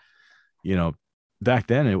call it, Yep. you know, back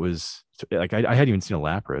then it was like I hadn't even seen a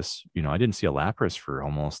Lapras. I didn't see a Lapras for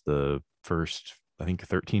almost the first, I think,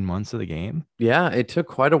 13 months of the game. Yeah, it took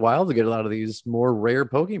quite a while to get a lot of these more rare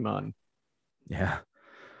Pokemon. Yeah.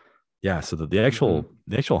 Yeah. So the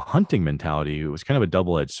Mm-hmm. actual hunting mentality, it was kind of a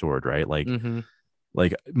double-edged sword, right? Like Mm-hmm.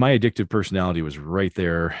 like my addictive personality was right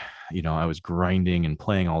there I was grinding and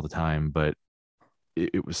playing all the time, but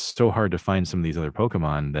it was so hard to find some of these other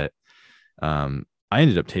Pokemon that I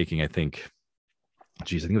ended up taking, I think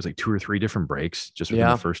it was like 2 or 3 different breaks just within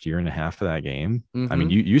the Yeah. first year and a half of that game. I mean,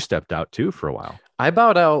 Hmm. you stepped out too for a while. I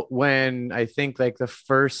bowed out when I think like the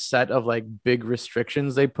first set of like big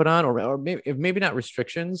restrictions they put on, or maybe not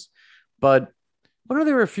restrictions, but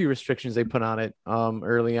there were a few restrictions they put on it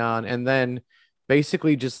early on, and then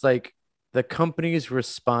basically just like the company's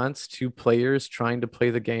response to players trying to play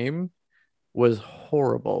the game was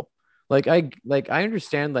horrible. I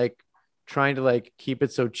understand like trying to like keep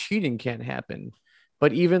it so cheating can't happen,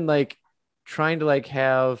 but even like trying to like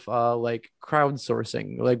have like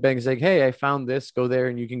crowdsourcing, like being like, hey, I found this, go there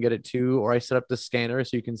and you can get it too, or I set up the scanner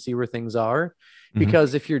so you can see where things are. Mhm.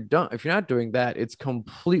 Because if you're not doing that, it's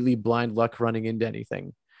completely blind luck running into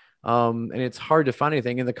anything. And it's hard to find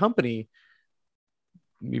anything. And the company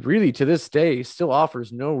really to this day still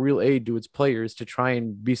offers no real aid to its players to try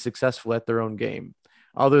and be successful at their own game,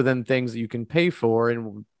 other than things that you can pay for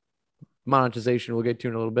and monetization we'll get to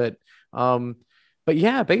in a little bit. Um, but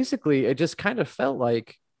yeah, basically it just kind of felt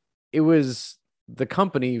like it was the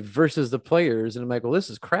company versus the players. And I'm like, well,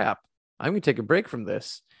 this is crap. I'm gonna take a break from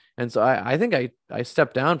this. And so I think I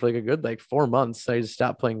stepped down for like a good like 4 months. I just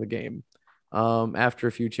stopped playing the game after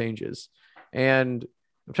a few changes. And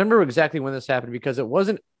I'm trying to remember exactly when this happened because it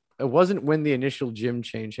wasn't when the initial gym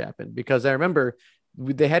change happened, because I remember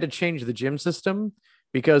they had to change the gym system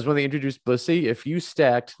because when they introduced Blissey, if you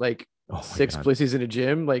stacked like Oh my six God. Blissies in a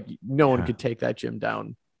gym, like no one Yeah. could take that gym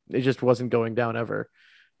down. It just wasn't going down ever.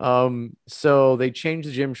 So they changed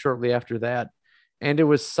the gym shortly after that. And it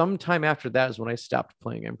was sometime after that is when I stopped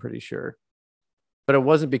playing, I'm pretty sure. But it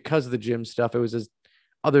wasn't because of the gym stuff. It was just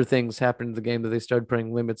other things happened in the game that they started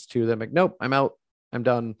putting limits to them. Like, nope, I'm out. I'm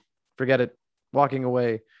done. Forget it. Walking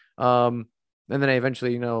away. Um, and then I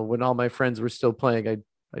eventually, when all my friends were still playing, I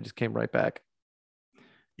just came right back.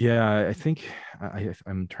 Yeah, I think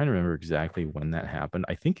I'm trying to remember exactly when that happened.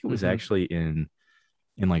 I think it was Hmm. actually in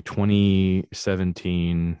like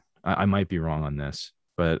 2017. I might be wrong on this,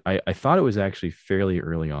 but I thought it was actually fairly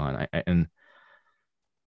early on.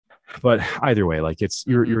 But either way, like it's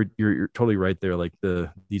Hmm. you're totally right there. Like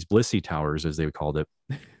these Blissey towers, as they called it.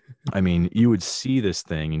 I mean, you would see this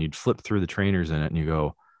thing and you'd flip through the trainers in it and you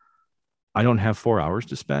go, I don't have 4 hours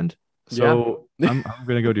to spend. Yeah. So I'm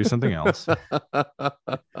gonna go do something else.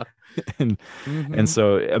 and and Hmm.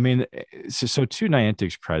 so I mean, so to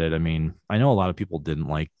Niantic's credit, I mean, I know a lot of people didn't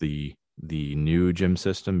like the new gym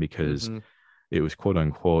system because Hmm. it was quote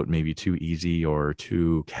unquote maybe too easy or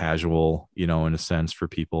too casual, in a sense for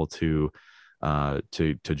people to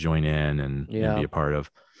join in and be Yeah. a part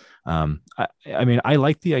of. I mean, I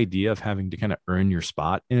like the idea of having to kind of earn your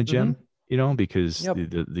spot in a Hmm. gym, because Yep.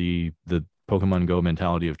 the Pokemon Go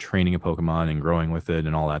mentality of training a Pokemon and growing with it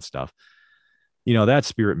and all that stuff, that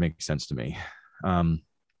spirit makes sense to me. Um,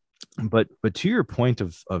 but to your point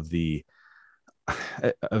of the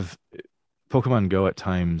of Pokemon Go at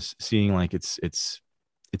times seeing like it's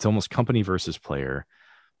almost company versus player.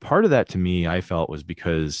 Part of that to me, I felt was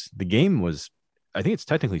because the game was, I think it's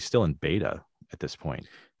technically still in beta at this point.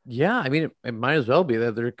 Yeah, I mean, it might as well be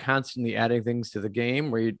that they're constantly adding things to the game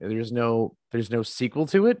where there's no sequel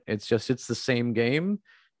to it. It's the same game,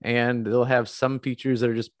 and they'll have some features that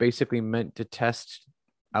are just basically meant to test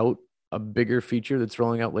out a bigger feature that's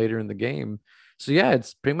rolling out later in the game. So yeah,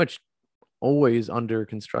 it's pretty much always under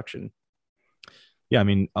construction. Yeah, I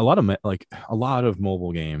mean, a lot of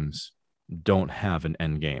mobile games don't have an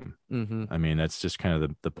end game. Hmm. I mean, that's just kind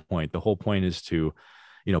of the point. The whole point is to,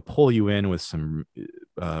 pull you in with some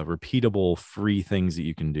repeatable free things that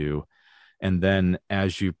you can do. And then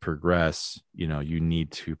as you progress, you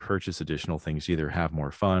need to purchase additional things, either have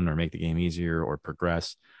more fun or make the game easier or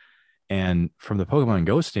progress. And from the Pokemon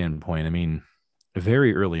Go standpoint, I mean,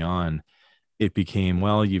 very early on, it became,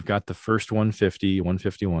 well, you've got the first 150,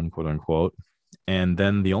 151, quote unquote. And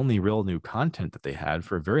then the only real new content that they had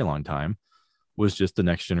for a very long time was just the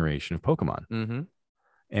next generation of Pokemon. Hmm.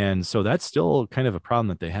 And so that's still kind of a problem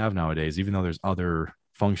that they have nowadays, even though there's other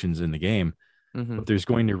functions in the game. Hmm. But there's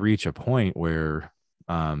going to reach a point where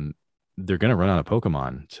um, they're going to run out of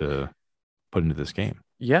Pokemon to put into this game.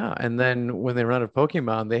 Yeah, and then when they run out of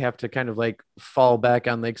Pokemon, they have to kind of like fall back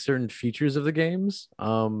on like certain features of the games.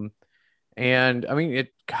 And I mean,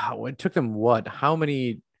 it took them what? How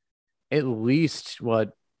many? At least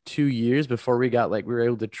what 2 years before we were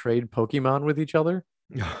able to trade Pokemon with each other,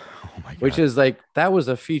 Oh my which God. is like that was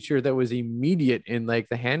a feature that was immediate in like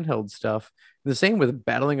the handheld stuff. The same with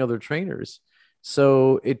battling other trainers.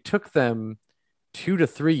 So it took them 2 to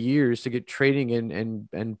 3 years to get trading and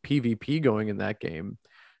PvP going in that game.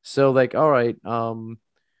 So like, all right,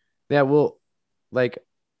 yeah, well, like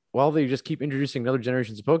while they just keep introducing other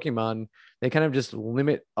generations of Pokemon, they kind of just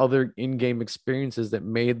limit other in-game experiences that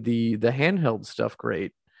made the handheld stuff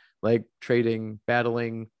great, like trading,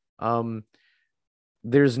 battling. Um,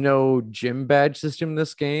 there's no gym badge system in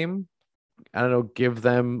this game. I don't know, give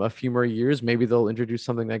them a few more years, maybe they'll introduce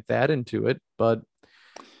something like that into it, but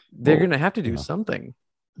they're Well, gonna have to do yeah. something.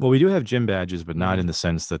 Well, we do have gym badges, but not Hmm. in the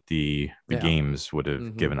sense that the Yeah. games would have Hmm.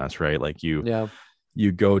 given us, right? Like Yeah.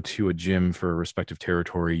 you go to a gym for a respective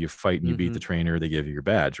territory, you fight and you beat the Hmm. trainer, they give you your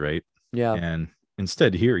badge, right? Yeah. And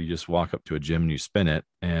instead here you just walk up to a gym and you spin it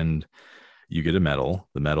and you get a medal.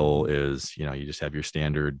 The medal Hmm. is, you just have your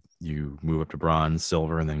standard, you move up to bronze,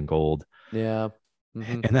 silver, and then gold. Yeah. Hmm.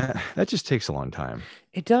 And that just takes a long time.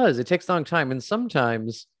 It does. It takes a long time. And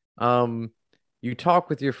sometimes um you talk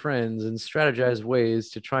with your friends and strategize ways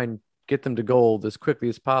to try and get them to gold as quickly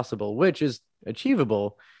as possible, which is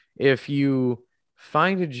achievable if you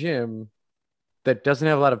find a gym that doesn't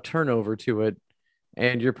have a lot of turnover to it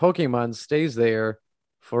and your Pokemon stays there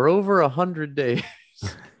for over 100 days.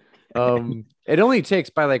 It only takes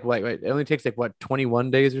by like wait, it only takes like what 21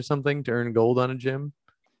 days or something to earn gold on a gym.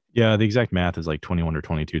 Yeah, the exact math is like 21 or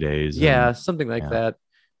 22 days. Yeah, And something like yeah. that.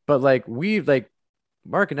 But like we've like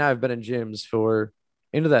Mark and I have been in gyms for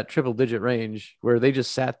into that triple digit range where they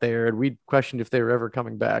just sat there and we questioned if they were ever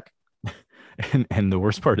coming back. And the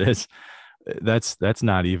worst part is that's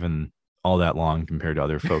not even all that long compared to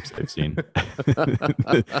other folks I've seen.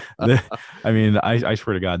 the, I mean, I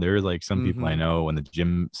swear to God, there are like some people I Hmm. know when the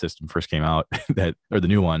gym system first came out that or the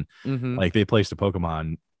new one, Hmm. like they placed a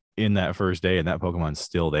Pokemon in that first day and that Pokemon's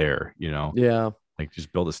still there, Yeah. like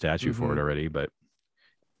just build a statue for Hmm. it already. But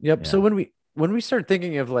Yep. So yeah, when we start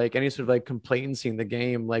thinking of like any sort of like complacency in the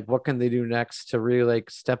game, like what can they do next to really like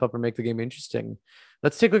step up and make the game interesting?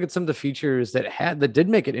 Let's take a look at some of the features that did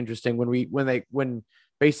make it interesting when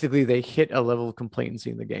basically they hit a level of complacency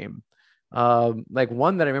in the game. Like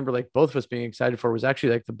one that I remember like both of us being excited for was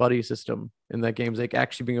actually like the buddy system in that game, like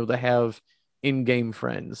actually being able to have in-game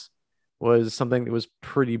friends was something that was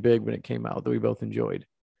pretty big when it came out that we both enjoyed.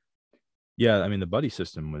 yeah, I mean the buddy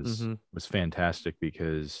system was Mm-hmm. was fantastic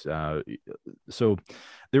because so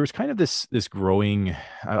there was kind of this growing,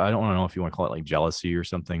 I don't know if you want to call it like jealousy or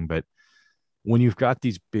something, but when you've got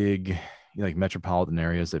these big like metropolitan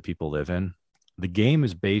areas that people live in, the game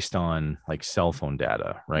is based on like cell phone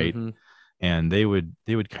data, right? Mm-hmm. And they would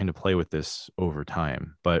kind of play with this over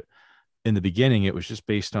time, but in the beginning it was just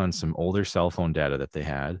based on some older cell phone data that they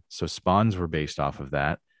had, so spawns were based off of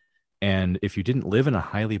that. And if you didn't live in a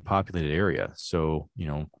highly populated area, so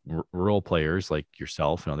rural players like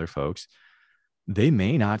yourself and other folks, they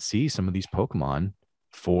may not see some of these Pokemon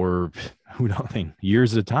for who knows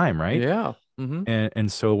years at a time, right? Yeah. Mm-hmm.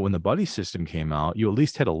 And so when the buddy system came out, you at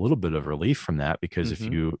least had a little bit of relief from that, because if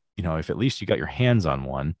Mm-hmm. if at least you got your hands on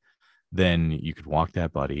one, then you could walk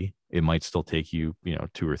that buddy. It might still take you,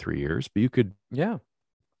 2 or 3 years, but you could, Yeah.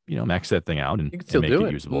 max that thing out and, You can and still make do it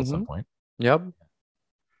it. usable at Mm-hmm. some point. Yep.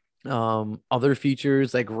 Other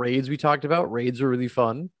features like raids we talked about. Raids were really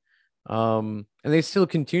fun. And they still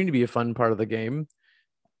continue to be a fun part of the game.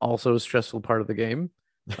 Also a stressful part of the game.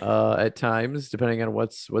 At times, depending on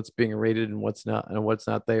what's being rated and what's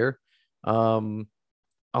not there. Um,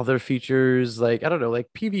 Other features like I don't know, like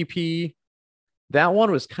PvP. That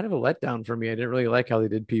one was kind of a letdown for me. I didn't really like how they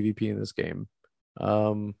did PvP in this game.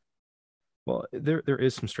 Um, Well, there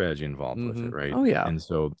is some strategy involved with it, mhm. right? Oh yeah. And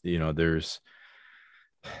so, there's,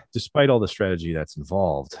 despite all the strategy that's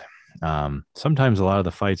involved, sometimes a lot of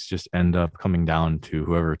the fights just end up coming down to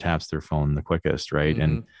whoever taps their phone the quickest, right?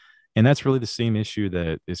 And Hmm. and that's really the same issue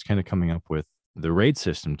that is kind of coming up with the raid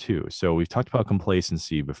system too. So we've talked about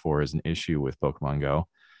complacency before as an issue with Pokemon Go,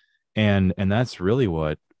 and that's really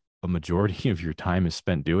what a majority of your time is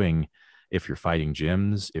spent doing. If you're fighting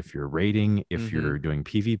gyms, if you're raiding, if Hmm. you're doing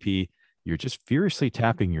PvP, you're just furiously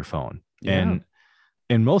tapping your phone. Yeah.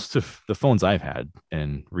 And most of the phones I've had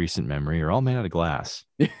in recent memory are all made out of glass.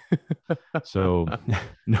 So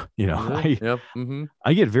no, Yeah. Yep. Hmm.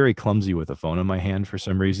 I get very clumsy with a phone in my hand for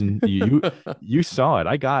some reason. You saw it.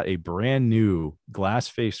 I got a brand new glass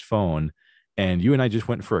faced phone, and you and I just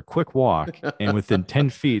went for a quick walk, and within 10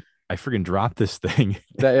 feet, I freaking dropped this thing.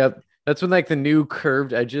 Yep. That's when like the new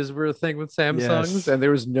curved edges were a thing with Samsungs, Yes. and there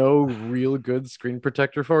was no real good screen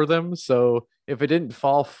protector for them. So if it didn't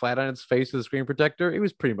fall flat on its face with a screen protector, it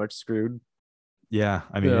was pretty much screwed. Yeah.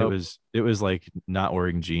 I mean, it Yep. was it was like not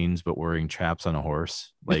wearing jeans, but wearing chaps on a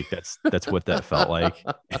horse. Like that's what that felt like.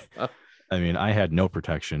 I mean, I had no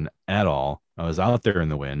protection at all. I was out there in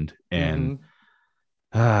the wind, and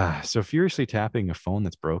Hmm. so furiously tapping a phone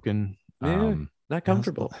that's broken. Yeah. Not Those,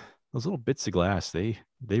 comfortable. those little bits of glass, they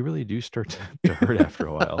really do start to hurt after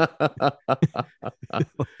a while.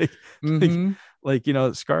 like, like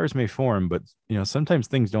Mm-hmm. scars may form, but sometimes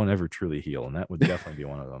things don't ever truly heal, and that would definitely be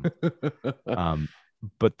one of them. Um,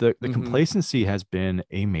 but the Mm-hmm. complacency has been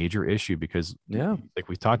a major issue because, Yeah. like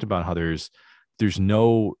we talked about, how there's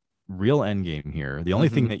no real end game here. The only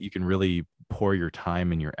thing Mm-hmm. that you can really pour your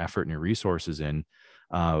time and your effort and your resources in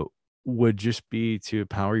uh, would just be to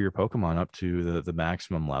power your Pokemon up to the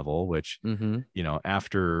maximum level, which, Mm-hmm.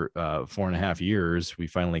 after 4.5 years, we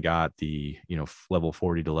finally got the, level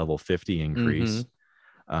 40 to level 50 Mm-hmm. increase.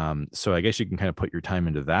 So I guess you can kind of put your time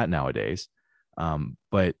into that nowadays.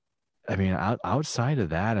 But I mean, outside of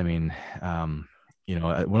that, I mean,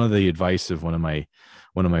 one of the advice of one of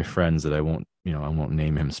my friends that I won't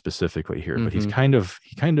name him specifically here, but Mm-hmm.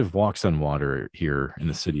 he kind of walks on water here in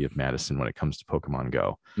the city of Madison when it comes to Pokemon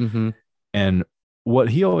Go. Mm-hmm. And what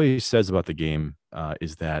he always says about the game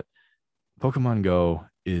is that Pokemon Go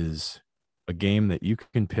is a game that you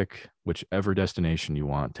can pick whichever destination you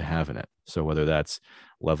want to have in it. So whether that's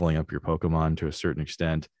leveling up your Pokemon to a certain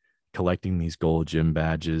extent, collecting these gold gym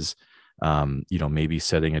badges, maybe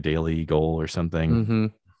setting a daily goal or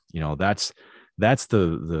something, Mm-hmm. that's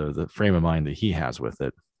the frame of mind that he has with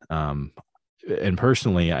it. Um, and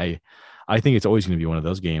personally, I think it's always going to be one of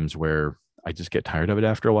those games where I just get tired of it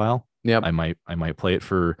after a while. Yep. I might play it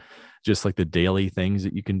for just like the daily things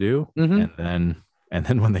that you can do, Mm-hmm. and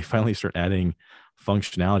then when they finally start adding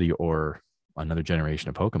functionality or another generation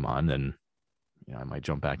of Pokemon, then I might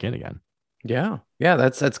jump back in again. Yeah. Yeah.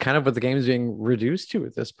 That's kind of what the game's being reduced to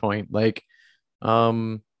at this point. Like,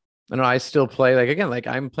 um, I know I still play like again, like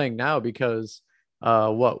I'm playing now because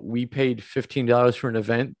what we paid $15 for an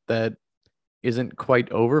event that isn't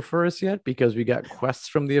quite over for us yet because we got quests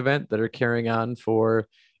from the event that are carrying on for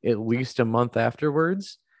at least a month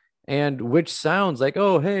afterwards. And which sounds like,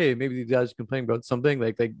 oh, hey, maybe these guys complain about something.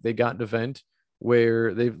 Like they got an event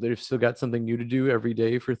where they've still got something new to do every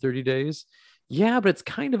day for 30 days. Yeah, but it's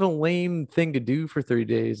kind of a lame thing to do for 30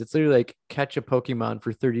 days. It's literally like catch a Pokemon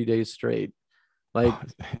for 30 days straight. Like,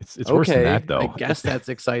 Oh, it's worse than that okay, I though. guess that's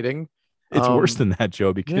exciting. It's worse than that,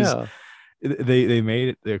 Joe, because Yeah. they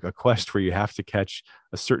made it a quest where you have to catch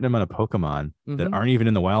a certain amount of Pokemon that Mm-hmm. aren't even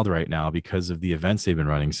in the wild right now because of the events they've been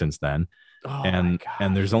running since then. Oh my And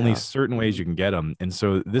gosh, there's only yeah. certain ways Mm-hmm. you can get them. And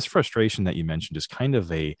so this frustration that you mentioned is kind of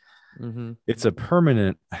Mm-hmm. it's a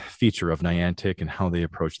permanent feature of Niantic and how they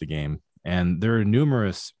approach the game. And there are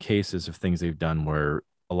numerous cases of things they've done where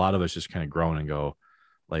a lot of us just kind of groan and go,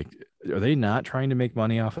 like, are they not trying to make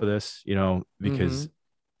money off of this? Mm-hmm. Because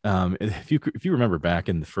if you remember back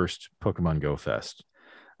in the first Pokemon Go Fest,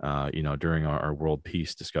 during our world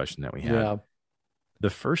peace discussion that we had, Yeah. the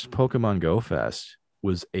first Pokemon Go Fest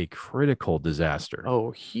was a critical disaster.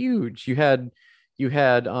 Oh, huge. You had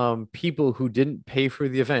people who didn't pay for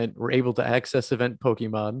the event were able to access event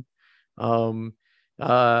Pokemon. Um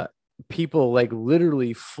uh People like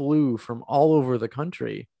literally flew from all over the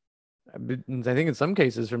country. I think in some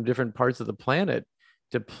cases from different parts of the planet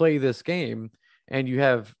to play this game. And you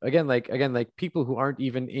have again like people who aren't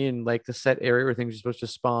even in like the set area where things are supposed to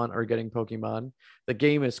spawn are getting Pokemon. The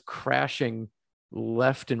game is crashing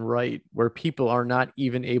left and right where people are not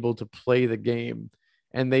even able to play the game.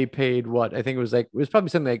 And they paid what? I think it was probably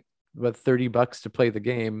something like about $30 to play the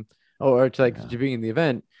game or to like Yeah. to be in the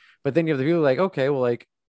event. But then you have the people like, okay, well, like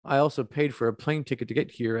I also paid for a plane ticket to get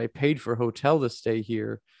here. I paid for a hotel to stay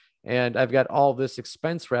here and I've got all this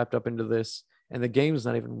expense wrapped up into this, and the game's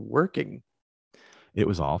not even working. It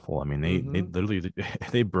was awful. I mean, they Mm-hmm. literally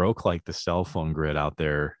they broke like the cell phone grid out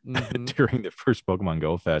there Mm-hmm. during the first Pokemon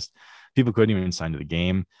Go Fest. People couldn't even sign to the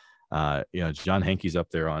game. John Hankey's up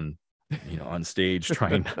there on stage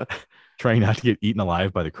trying not to get eaten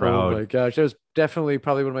alive by the Oh crowd. my gosh, that was definitely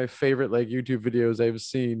probably one of my favorite like YouTube videos I've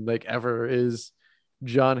seen like ever is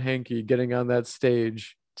John Hankey getting on that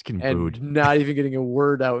stage It's getting and booed. not even getting a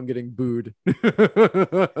word out and getting booed.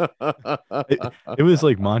 It was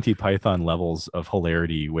like Monty Python levels of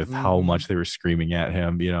hilarity with how Mm-hmm. much they were screaming at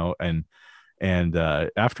him, and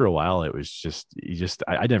after a while, it was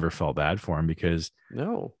I never felt bad for him because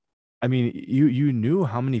No. I mean, you knew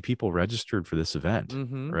how many people registered for this event,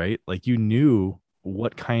 Mm-hmm. right? Like you knew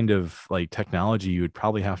what kind of like technology you would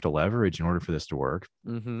probably have to leverage in order for this to work.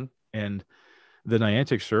 Mm-hmm. And the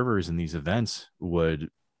Niantic servers in these events would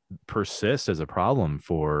persist as a problem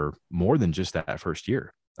for more than just that first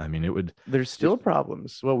year. I mean, it would There's it, still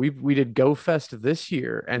problems. Well, we did Go Fest this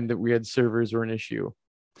year, and that we had servers were an issue.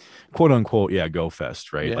 quote unquote, yeah, Go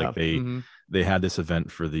Fest, right? Yeah. Like they Mm-hmm. they had this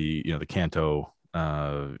event for the Kanto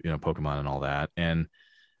Pokemon and all that. And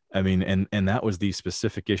I mean, and that was the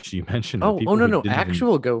specific issue you mentioned of Oh people no, who no, didn't even.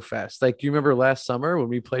 actual Go Fest. Like, do you remember last summer when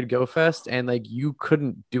we played Go Fest and like you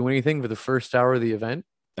couldn't do anything for the first hour of the event?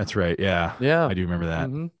 That's right. Yeah, Yeah. I do remember that.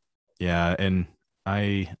 Mm-hmm. Yeah, and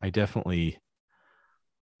I definitely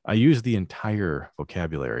I used the entire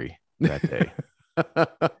vocabulary that day.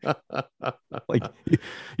 Like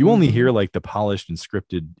you only Mm-hmm. hear like the polished and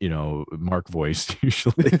scripted, Mark voice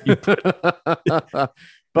usually. But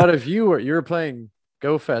But if you were playing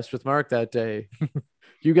Go Fest with Mark that day,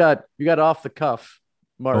 you got off the cuff,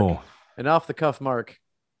 Mark, oh and off the cuff, Mark.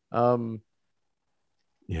 Um,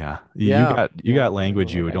 yeah, you yeah, got you yeah, got language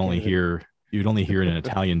I can't even. you'd only hear in an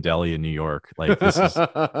Italian deli in New York. Like this is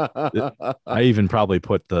I even probably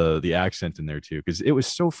put the accent in there too because it was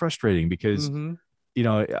so frustrating because Mm-hmm.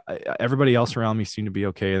 everybody else around me seemed to be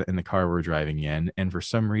okay in the car we're driving in, and for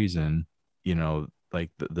some reason, like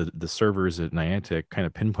the servers at Niantic kind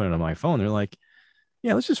of pinpointed on my phone. They're like,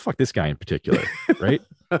 "Yeah, let's just fuck this guy in particular, right?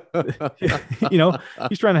 you know,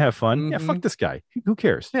 he's trying to have fun. Yeah, Mm-hmm. fuck this guy. Who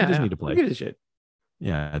cares? He Yeah, doesn't yeah. need to Who play. gives a shit?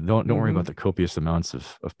 Yeah, don't worry Mm-hmm. about the copious amounts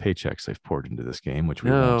of paychecks I've poured into this game, which we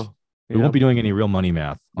won't. No. We won't Yep. be doing any real money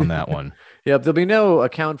math on that one. Yep. There'll be no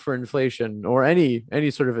account for inflation or any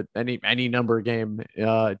sort of any number game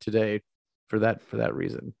today for that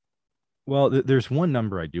reason. Well, there's one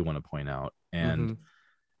number I do want to point out, Mm-hmm.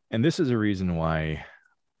 and this is a reason why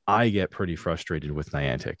I get pretty frustrated with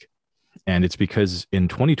Niantic. And it's because in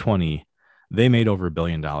 2020, they made over $1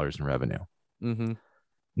 billion in revenue. Mm-hmm.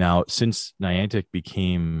 Now, since Niantic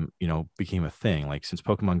became a thing, like since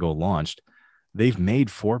Pokemon Go launched, they've made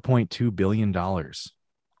 $4.2 billion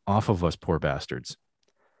off of us poor bastards.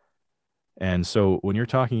 And so when you're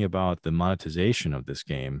talking about the monetization of this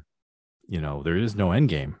game, there is no end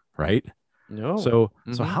game, right? No. So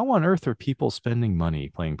Mm-hmm. how on earth are people spending money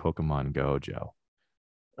playing Pokemon Go, Joe?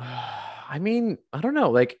 I mean, I don't know.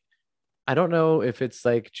 Like, I don't know if it's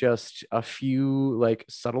like just a few like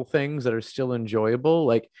subtle things that are still enjoyable.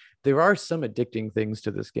 Like there are some addicting things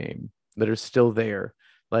to this game that are still there.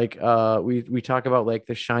 Like we talk about like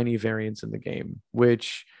the shiny variants in the game,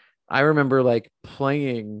 which I remember like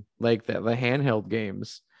playing like the handheld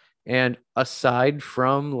games. And aside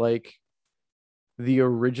from like the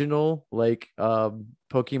original like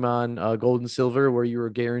Pokemon Gold and Silver where you were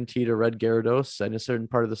guaranteed a red Gyarados in a certain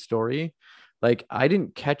part of the story. Like I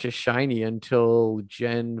didn't catch a shiny until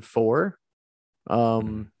Gen 4.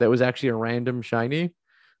 That was actually a random shiny.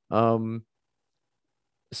 Um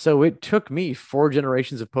so it took me four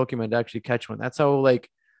generations of Pokemon to actually catch one. That's how like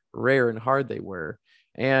rare and hard they were.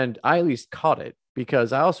 And I at least caught it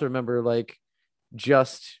because I also remember like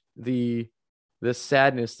just the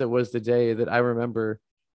sadness that was the day that I remember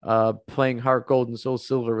playing Heart Gold and Soul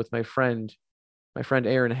Silver with my friend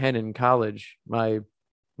Aaron Henn in college, my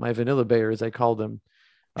vanilla bear as I called him.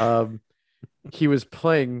 Um, he was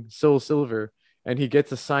playing Soul Silver and he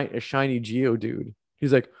gets a shiny Geodude.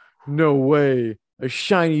 He's like, "No way, a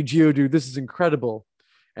shiny Geodude! This is incredible!"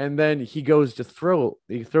 And then he throws a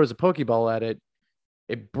Pokeball at it.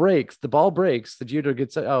 It breaks. The ball breaks. The Geodude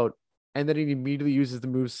gets out, and then he immediately uses the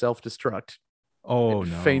move Self Destruct Oh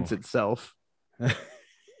and faints no. itself.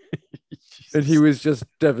 And he Jesus. was just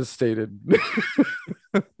devastated.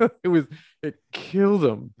 It killed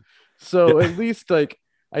him. So Yeah. at least like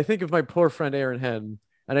I think of my poor friend Aaron Henn,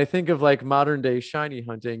 and I think of like modern day shiny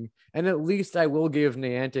hunting, and at least I will give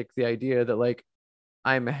Niantic the idea that like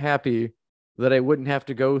I'm happy that I wouldn't have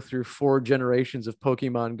to go through four generations of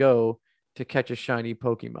Pokemon Go to catch a shiny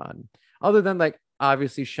Pokemon. Other than like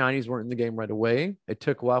obviously shinies weren't in the game right away. It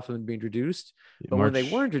took a while for them to be introduced, but when they were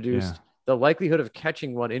March. Yeah. introduced, the likelihood of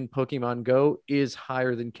catching one in Pokemon Go is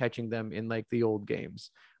higher than catching them in like the old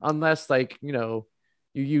games. Unless like, you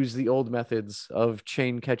use the old methods of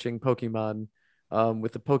chain catching Pokemon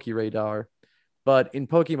with the Poke Radar. But in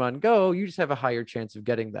Pokemon Go, you just have a higher chance of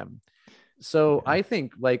getting them. So Yeah. I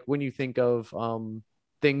think like when you think of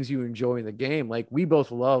things you enjoy in the game, like we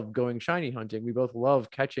both love going shiny hunting. We both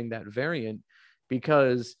love catching that variant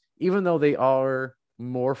because even though they are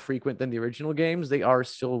more frequent than the original games, they are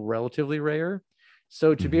still relatively rare.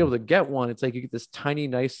 So to be able Mhm. to get one, it's like you get this tiny,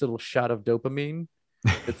 nice little shot of dopamine.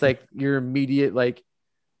 It's like your immediate like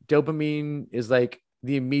dopamine is like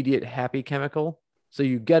the immediate happy chemical. So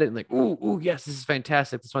you get it and like, ooh, yes, this is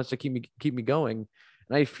fantastic. This wants to keep me going.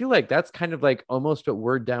 And I feel like that's kind of like almost what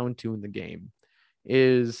we're down to in the game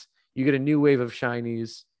is you get a new wave of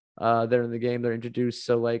shinies that are in the game. They're introduced.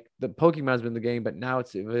 So like the Pokemon's been in the game, but now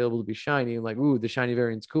it's available to be shiny. And like, ooh, the shiny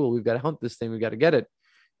variant's cool. We've got to hunt this thing. We've got to get it.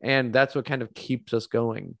 And that's what kind of keeps us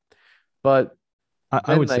going. But I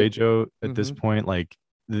then would say, like, Joe, at this mm-hmm, point, like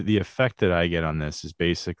the effect that I get on this is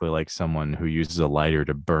basically like someone who uses a lighter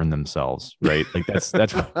to burn themselves, right? Like that's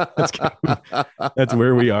kind of, that's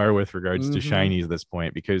where we are with regards to Hmm. shinies at this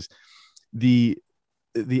point, because the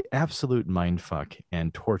the absolute mindfuck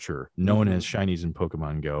and torture known Hmm. as shinies in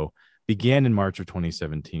Pokemon Go began in March of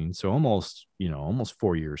 2017, so almost, almost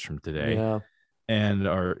 4 years from today, Yeah.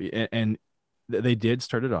 and they did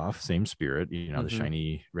start it off same spirit, the Hmm.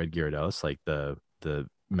 shiny red Gyarados, like the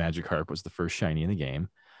Magikarp was the first shiny in the game.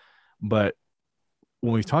 But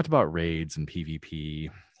when we've talked about raids and PvP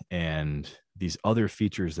and these other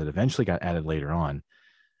features that eventually got added later on,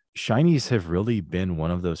 shinies have really been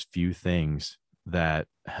one of those few things that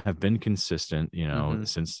have been consistent, Hmm.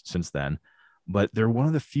 since then. But they're one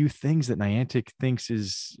of the few things that Niantic thinks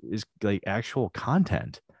is like actual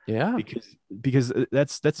content, Yeah. because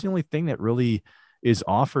that's the only thing that really is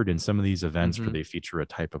offered in some of these events where Hmm. they feature a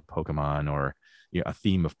type of Pokemon or a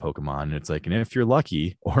theme of Pokemon. And it's like, and if you're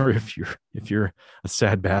lucky, or if you're a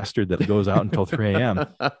sad bastard that goes out until 3 a.m.,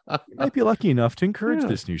 you might be lucky enough to encourage Yeah.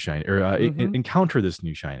 this new shiny, or Hmm. encounter this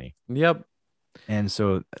new shiny. Yep. And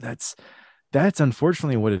so that's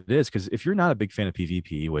unfortunately what it is. Because if you're not a big fan of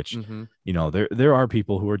PvP, which Hmm. there are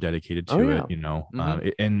people who are dedicated Oh to it, yeah. Hmm.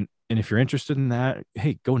 and if you're interested in that,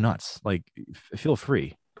 hey, go nuts. Like, feel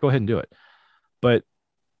free, go ahead and do it. But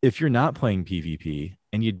if you're not playing PvP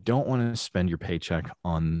and you don't want to spend your paycheck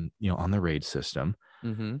on the raid system,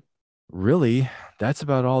 Hmm. really, that's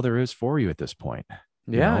about all there is for you at this point.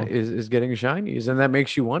 You Yeah, know, is getting shinies, and that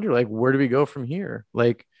makes you wonder, like, where do we go from here?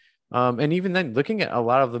 Like, and even then, looking at a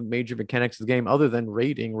lot of the major mechanics of the game, other than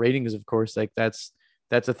rating is of course like that's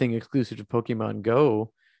a thing exclusive to Pokemon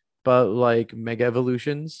Go, but like Mega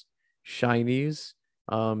Evolutions, shinies,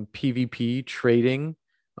 PvP, trading,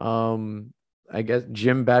 um, I guess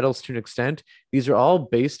gym battles to an extent. These are all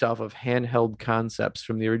based off of handheld concepts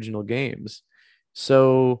from the original games.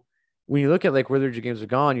 So when you look at like where their games are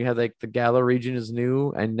gone, you have like the Galar region is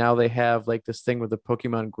new, and now they have like this thing where the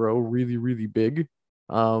Pokemon grow really, really big.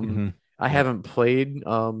 Um, mm-hmm. I Yep. haven't played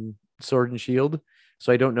Sword and Shield,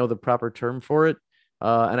 so I don't know the proper term for it.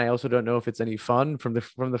 And I also don't know if it's any fun from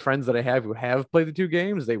the friends that I have who have played the two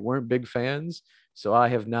games. They weren't big fans, so I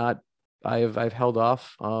have not. I've held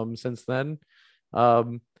off since then.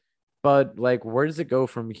 Um, but like, where does it go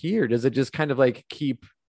from here? Does it just kind of like keep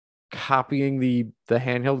copying the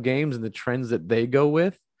handheld games and the trends that they go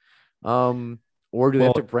with? Um, or do they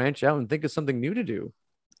have to Well, branch out and think of something new to do?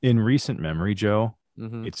 in recent memory, Joe,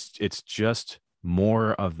 Hmm. it's just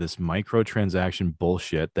more of this microtransaction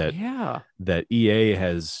bullshit that Yeah. EA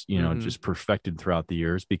has, Hmm. just perfected throughout the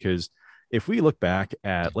years. Because if we look back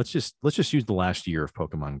at, let's just use the last year of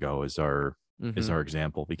Pokemon Go as our Hmm.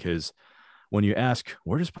 example. Because when you ask,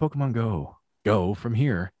 where does Pokemon go from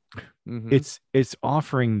here, Hmm. it's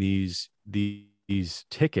offering these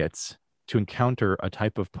tickets to encounter a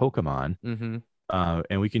type of Pokemon. Hmm.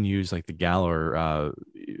 And we can use like the Galarian,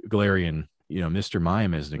 Mr.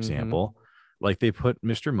 Mime as an Hmm. example. Like, they put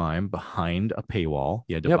Mr. Mime behind a paywall.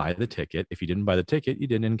 You had to Yep. buy the ticket. If you didn't buy the ticket, you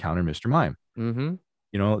didn't encounter Mr. Mime. Hmm.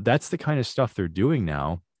 That's the kind of stuff they're doing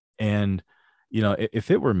now. And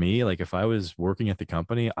if it were me, like if I was working at the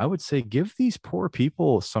company, I would say give these poor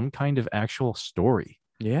people some kind of actual story.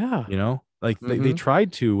 Yeah. Like they Hmm.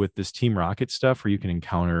 tried to with this Team Rocket stuff, where you can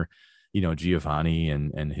encounter Giovanni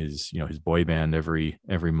and his his boy band every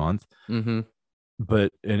month. Hmm.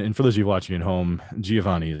 But and for those of you watching at home,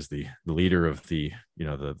 Giovanni is the leader of the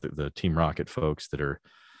Team Rocket folks that are,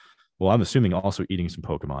 well, I'm assuming also eating some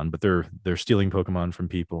Pokemon, but they're stealing Pokemon from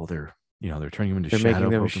people. They're turning them into They're making shadow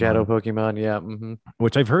them shadow Pokemon, Pokemon. Yeah. Hmm.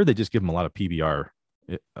 which I've heard they just give them a lot of PBR.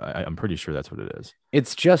 I'm pretty sure that's what it is.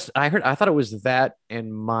 It's just I thought it was that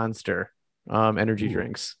and Monster energy Ooh.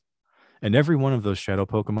 drinks. And every one of those shadow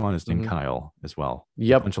Pokemon is named Hmm. Kyle as well. They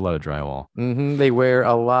Yep. punch a lot of drywall. They wear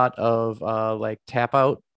a lot of like tap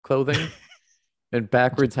out clothing and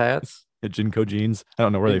backwards hats. Jinko jeans. I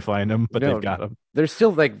don't know where they And find them, but they've no, got them. there's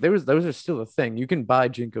still like those are still a thing. You can buy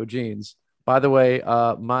Jinko jeans. By the way,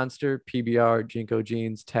 Monster, PBR, Jinko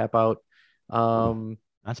jeans, tap out. Ooh, Um,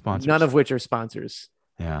 not none sponsors. of which are sponsors.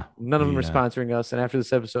 Yeah. None of them are The sponsoring us, and after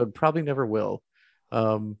this episode, probably never will.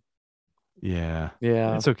 Um, Yeah.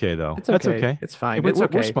 yeah, It's okay though. it's That's okay. okay. It's Hey, fine. It's we're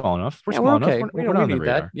okay. small enough. We're Yeah, we're small enough. okay. We We're don't not we on the need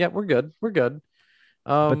that. radar. Yeah, we're good. We're good.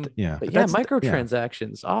 Yeah, But but yeah, yeah.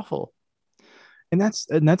 microtransactions, awful. And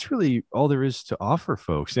that's really all there is to offer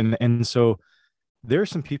folks. And so there are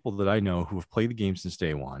some people that I know who have played the game since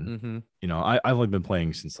day one. Mm-hmm. I've only been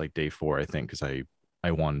playing since like day 4, I think, because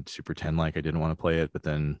I wanted to pretend like I didn't want to play it, but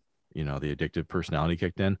then the addictive personality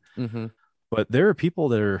kicked in. Mm-hmm. But there are people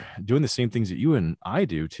that are doing the same things that you and I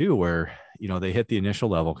do too, where they hit the initial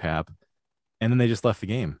level cap, and then they just left the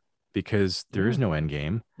game because there Yeah. is no end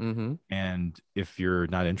game. Mm-hmm. And if you're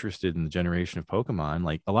not interested in the generation of Pokemon,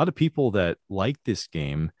 like a lot of people that like this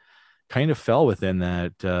game kind of fell within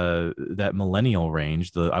that millennial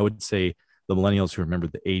range. I would say the millennials who remember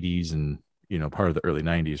the 80s and part of the early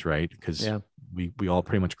 90s, right? Because Yeah. we all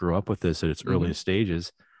pretty much grew up with this at its Mm-hmm. earliest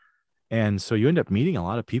stages. And so you end up meeting a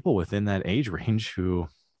lot of people within that age range who,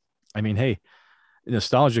 I mean, hey,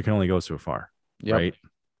 nostalgia can only go so far, Yep. right?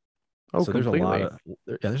 Oh, So there's a lot completely.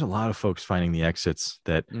 of there's a lot of folks finding the exits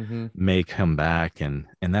that Mm-hmm. may come back, and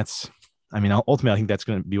that's, I mean, ultimately I think that's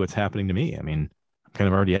going to be what's happening to me. I mean, I'm kind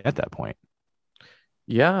of already at that point.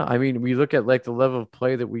 Yeah, I mean, we look at like the level of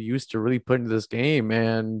play that we used to really put into this game,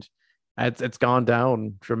 and it's gone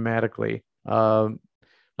down dramatically.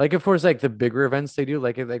 Like of course, like the bigger events they do,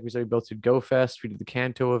 like we said, we both did Go Fest, we did the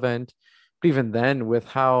Kanto event, but even then, with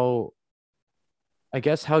how I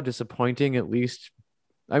guess how disappointing, at least,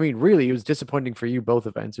 I mean, really, it was disappointing for you both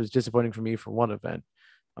events. It was disappointing for me for one event.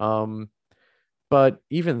 Um, but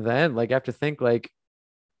even then, like I have to think like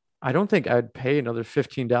I don't think I'd pay another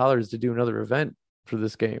 $15 to do another event for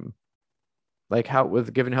this game. Like how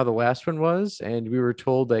with given how the last one was, and we were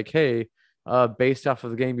told like, hey, based off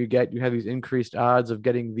of the game you get, you have these increased odds of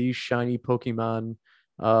getting these shiny Pokemon,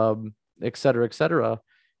 et cetera, et cetera.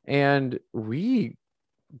 And we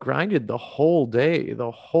grinded the whole day, the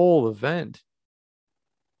whole event,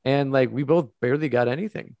 and like we both barely got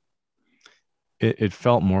anything. It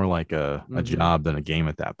felt more like a Mm-hmm. job than a game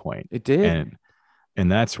at that point. It did.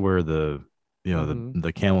 And that's where the Mm-hmm.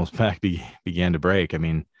 the camel's back began to break. I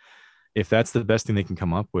mean, if that's the best thing they can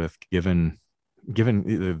come up with, given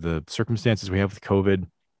the circumstances we have with COVID,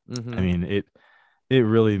 I Mm-hmm. mean, it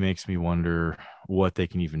really makes me wonder what they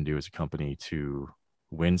can even do as a company to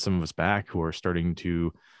win some of us back who are starting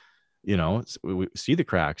to see the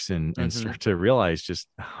cracks and Mm-hmm. start to realize just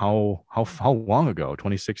how long ago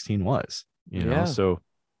 2016 was. Yeah. So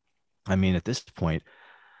I mean, at this point,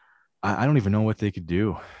 I don't even know what they could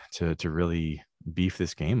do to really beef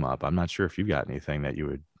this game up. I'm not sure if you've got anything that you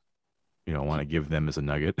would want to give them as a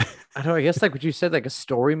nugget. I don't know. I guess like what you said, like a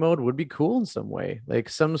story mode would be cool in some way, like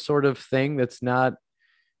some sort of thing that's not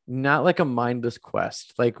like a mindless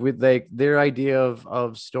quest. Like with like their idea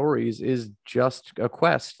of stories is just a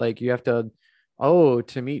quest. Like you have to, oh,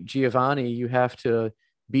 to meet Giovanni, you have to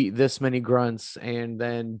beat this many grunts and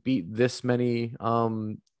then beat this many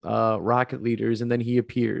rocket leaders, and then he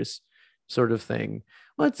appears, sort of thing.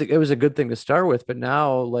 Well, it was a good thing to start with, but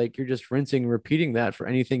now like you're just rinsing and repeating that for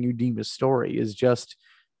anything you deem a story is just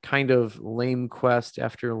kind of lame quest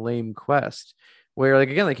after lame quest where like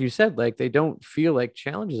again like you said like they don't feel like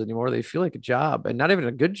challenges anymore, they feel like a job, and not even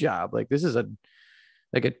a good job. Like this is a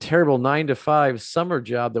like a terrible 9 to 5 summer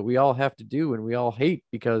job that we all have to do and we all hate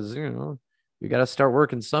because we got to start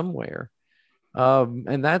working somewhere.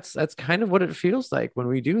 And that's kind of what it feels like when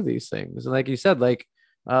we do these things. And like you said, like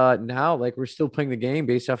now like we're still playing the game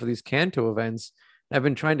based off of these Kanto events. I've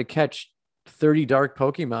been trying to catch 30 dark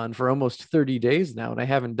Pokemon for almost 30 days now, and I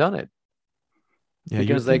haven't done it Yeah, you would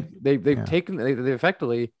because think. like they've Yeah. taken they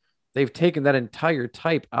effectively they've taken that entire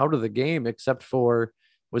type out of the game except for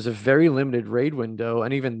was a very limited raid window,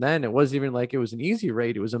 and even then it wasn't even like it was an easy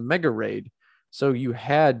raid, it was a mega raid, so you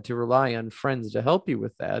had to rely on friends to help you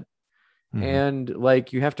with that. Hmm. And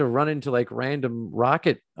like you have to run into like random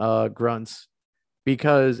rocket grunts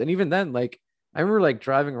because and even then like I remember like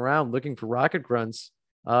driving around looking for rocket grunts,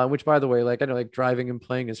 which by the way like I know like driving and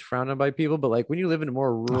playing is frowned on by people, but like when you live in a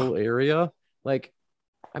more rural area, like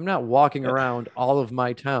I'm not walking around all of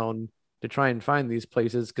my town to try and find these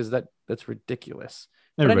places because that's ridiculous.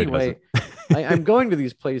 But Everybody does it. anyway, I'm going to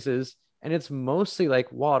these places and it's mostly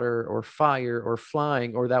like water or fire or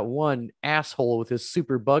flying or that one asshole with his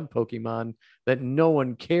super bug Pokemon that no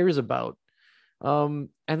one cares about. And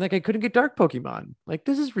like I couldn't get dark Pokemon. Like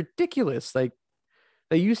this is ridiculous. Like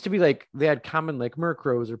they used to be like they had common like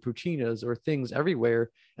Murkrows or Puchinas or things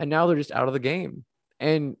everywhere, and now they're just out of the game.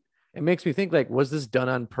 And it makes me think like, was this done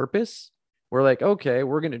on purpose? We're like, okay,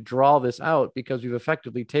 we're gonna draw this out because we've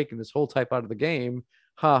effectively taken this whole type out of the game.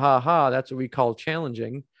 Ha ha ha. That's what we call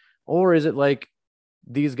challenging. Or is it like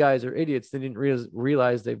these guys are idiots? They didn't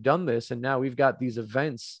realize they've done this, and now we've got these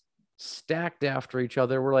events stacked after each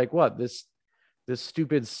other. We're like, what this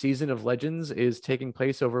stupid season of Legends is taking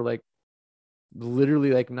place over like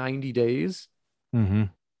literally like 90 days, Hmm.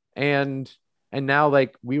 and now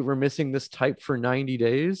like we were missing this type for 90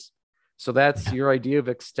 days, so that's Yeah. your idea of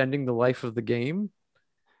extending the life of the game.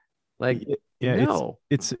 Like Yeah, no.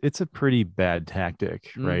 it's a pretty bad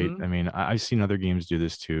tactic, right? Mm-hmm. I mean, I've seen other games do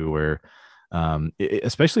this too, where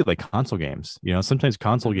Especially like console games. Sometimes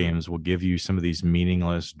console games will give you some of these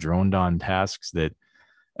meaningless, droned on tasks that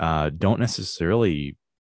don't necessarily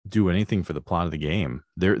do anything for the plot of the game.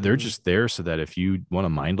 They're just there so that if you want to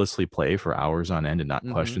mindlessly play for hours on end and not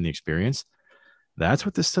question the experience, that's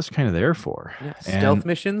what this stuff's kind of there for. Yeah, stealth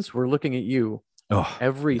missions, we're looking at you. Oh,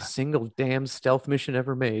 every single damn stealth mission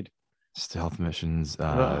ever made. Stealth missions,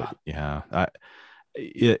 yeah.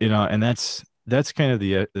 And that's kind of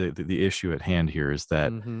the issue at hand here is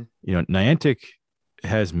that Niantic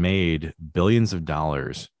has made billions of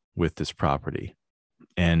dollars with this property,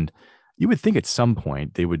 and you would think at some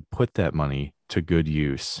point they would put that money to good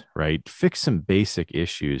use, right? Fix some basic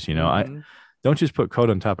issues. I don't just put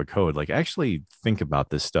code on top of code. Like, actually think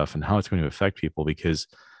about this stuff and how it's going to affect people, because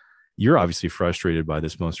you're obviously frustrated by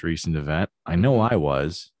this most recent event. I know I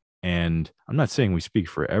was, and I'm not saying we speak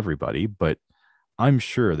for everybody, but I'm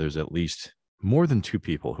sure there's at least more than 2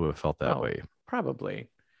 people who have felt that way.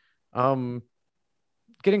 Probably.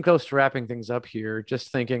 Getting close to wrapping things up here,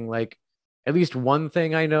 just thinking like at least one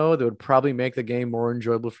thing I know that would probably make the game more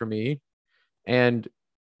enjoyable for me. And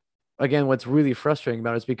again, what's really frustrating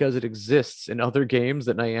about it is because it exists in other games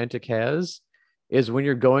that Niantic has, is when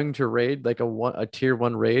you're going to raid like a tier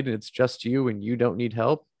 1 raid and it's just you and you don't need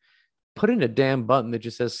help, put in a damn button that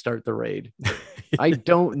just says start the raid. I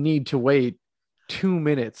don't need to wait 2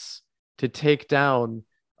 minutes to take down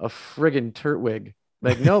a friggin' Turtwig.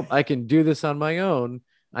 Like, nope, I can do this on my own.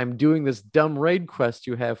 I'm doing this dumb raid quest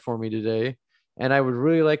you have for me today, and I would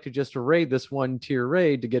really like to just raid this 1 tier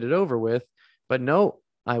raid to get it over with. But no,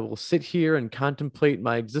 I will sit here and contemplate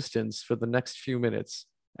my existence for the next few minutes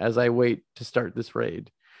as I wait to start this raid.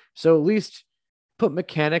 So at least put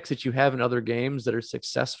mechanics that you have in other games that are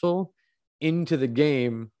successful into the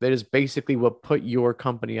game. That is basically what put your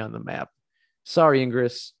company on the map. Sorry,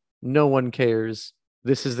 Ingress, no one cares.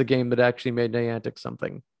 This is the game that actually made Niantic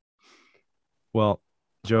something. Well,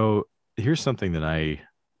 Joe, here's something that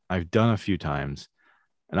I've done a few times,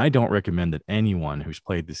 and I don't recommend that anyone who's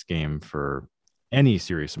played this game for any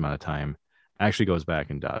serious amount of time actually goes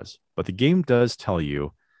back and does. But the game does tell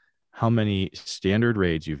you how many standard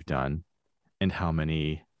raids you've done and how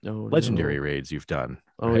many legendary raids you've done.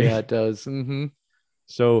 Oh, right? Yeah, it does.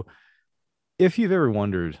 So if you've ever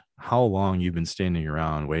wondered how long you've been standing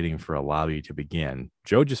around waiting for a lobby to begin,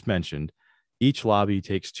 Joe just mentioned each lobby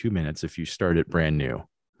takes 2 minutes if you start it brand new,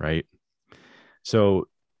 right? So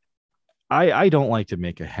I don't like to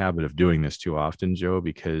make a habit of doing this too often, Joe,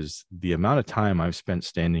 because the amount of time I've spent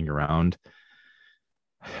standing around,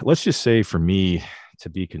 let's just say for me, to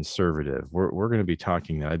be conservative, we're going to be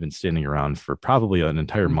talking that I've been standing around for probably an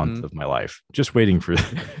entire month of my life, just waiting for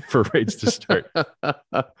raids to start.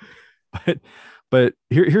 But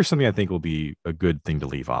here's something I think will be a good thing to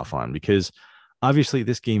leave off on, because obviously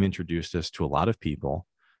this game introduced us to a lot of people.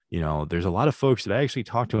 There's a lot of folks that I actually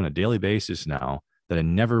talk to on a daily basis now that I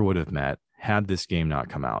never would have met had this game not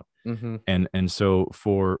come out. And so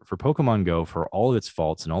for Pokemon Go, for all of its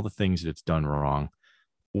faults and all the things that it's done wrong,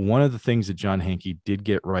 one of the things that John Hanke did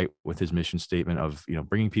get right with his mission statement of,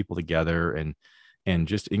 bringing people together and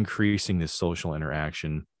just increasing this social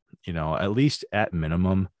interaction, at least at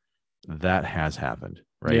minimum, that has happened,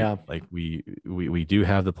 right? Yeah. Like we do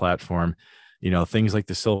have the platform, things like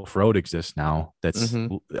the Silph Road exists now. That's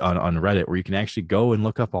on Reddit, where you can actually go and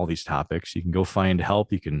look up all these topics. You can go find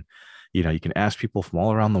help. You can ask people from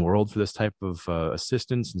all around the world for this type of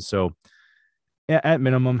assistance. And so at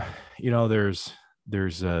minimum,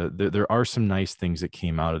 there are some nice things that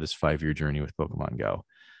came out of this 5-year journey with Pokemon Go.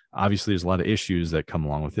 Obviously, there's a lot of issues that come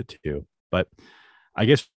along with it too, but I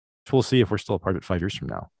guess we'll see if we're still a part of it 5 years from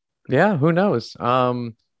now. Yeah, who knows?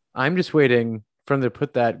 I'm just waiting for them to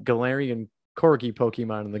put that Galarian Corgi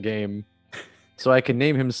Pokemon in the game so I can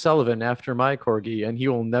name him Sullivan after my Corgi, and he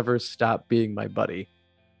will never stop being my buddy.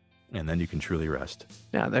 And then you can truly rest.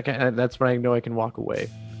 Yeah, that's when I know I can walk away.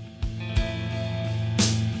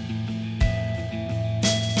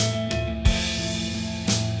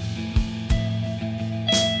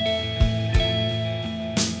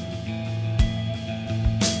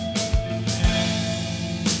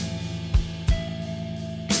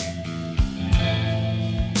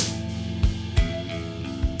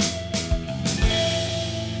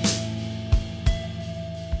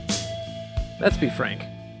 Let's be frank.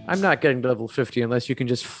 I'm not getting to level 50 unless you can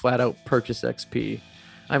just flat out purchase XP.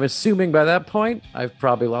 I'm assuming by that point, I've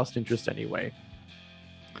probably lost interest anyway.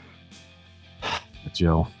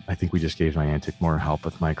 Joe, I think we just gave Niantic more help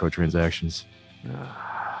with microtransactions.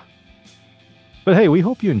 But hey, we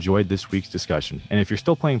hope you enjoyed this week's discussion. And if you're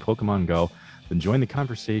still playing Pokemon Go, then join the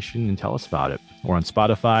conversation and tell us about it. We're on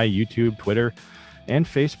Spotify, YouTube, Twitter. and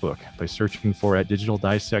Facebook by searching for at Digital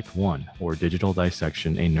Dissect 1 or Digital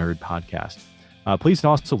Dissection, a nerd podcast. Please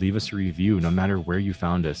also leave us a review no matter where you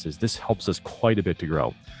found us, as this helps us quite a bit to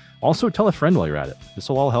grow. Also, tell a friend while you're at it. This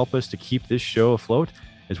will all help us to keep this show afloat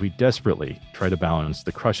as we desperately try to balance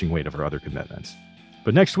the crushing weight of our other commitments.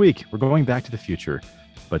 But next week, we're going back to the future,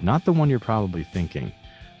 but not the one you're probably thinking.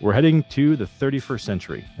 We're heading to the 31st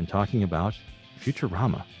century and talking about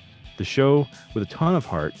Futurama, the show with a ton of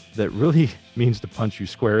heart that really means to punch you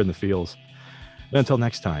square in the feels. And until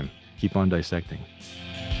next time, keep on dissecting.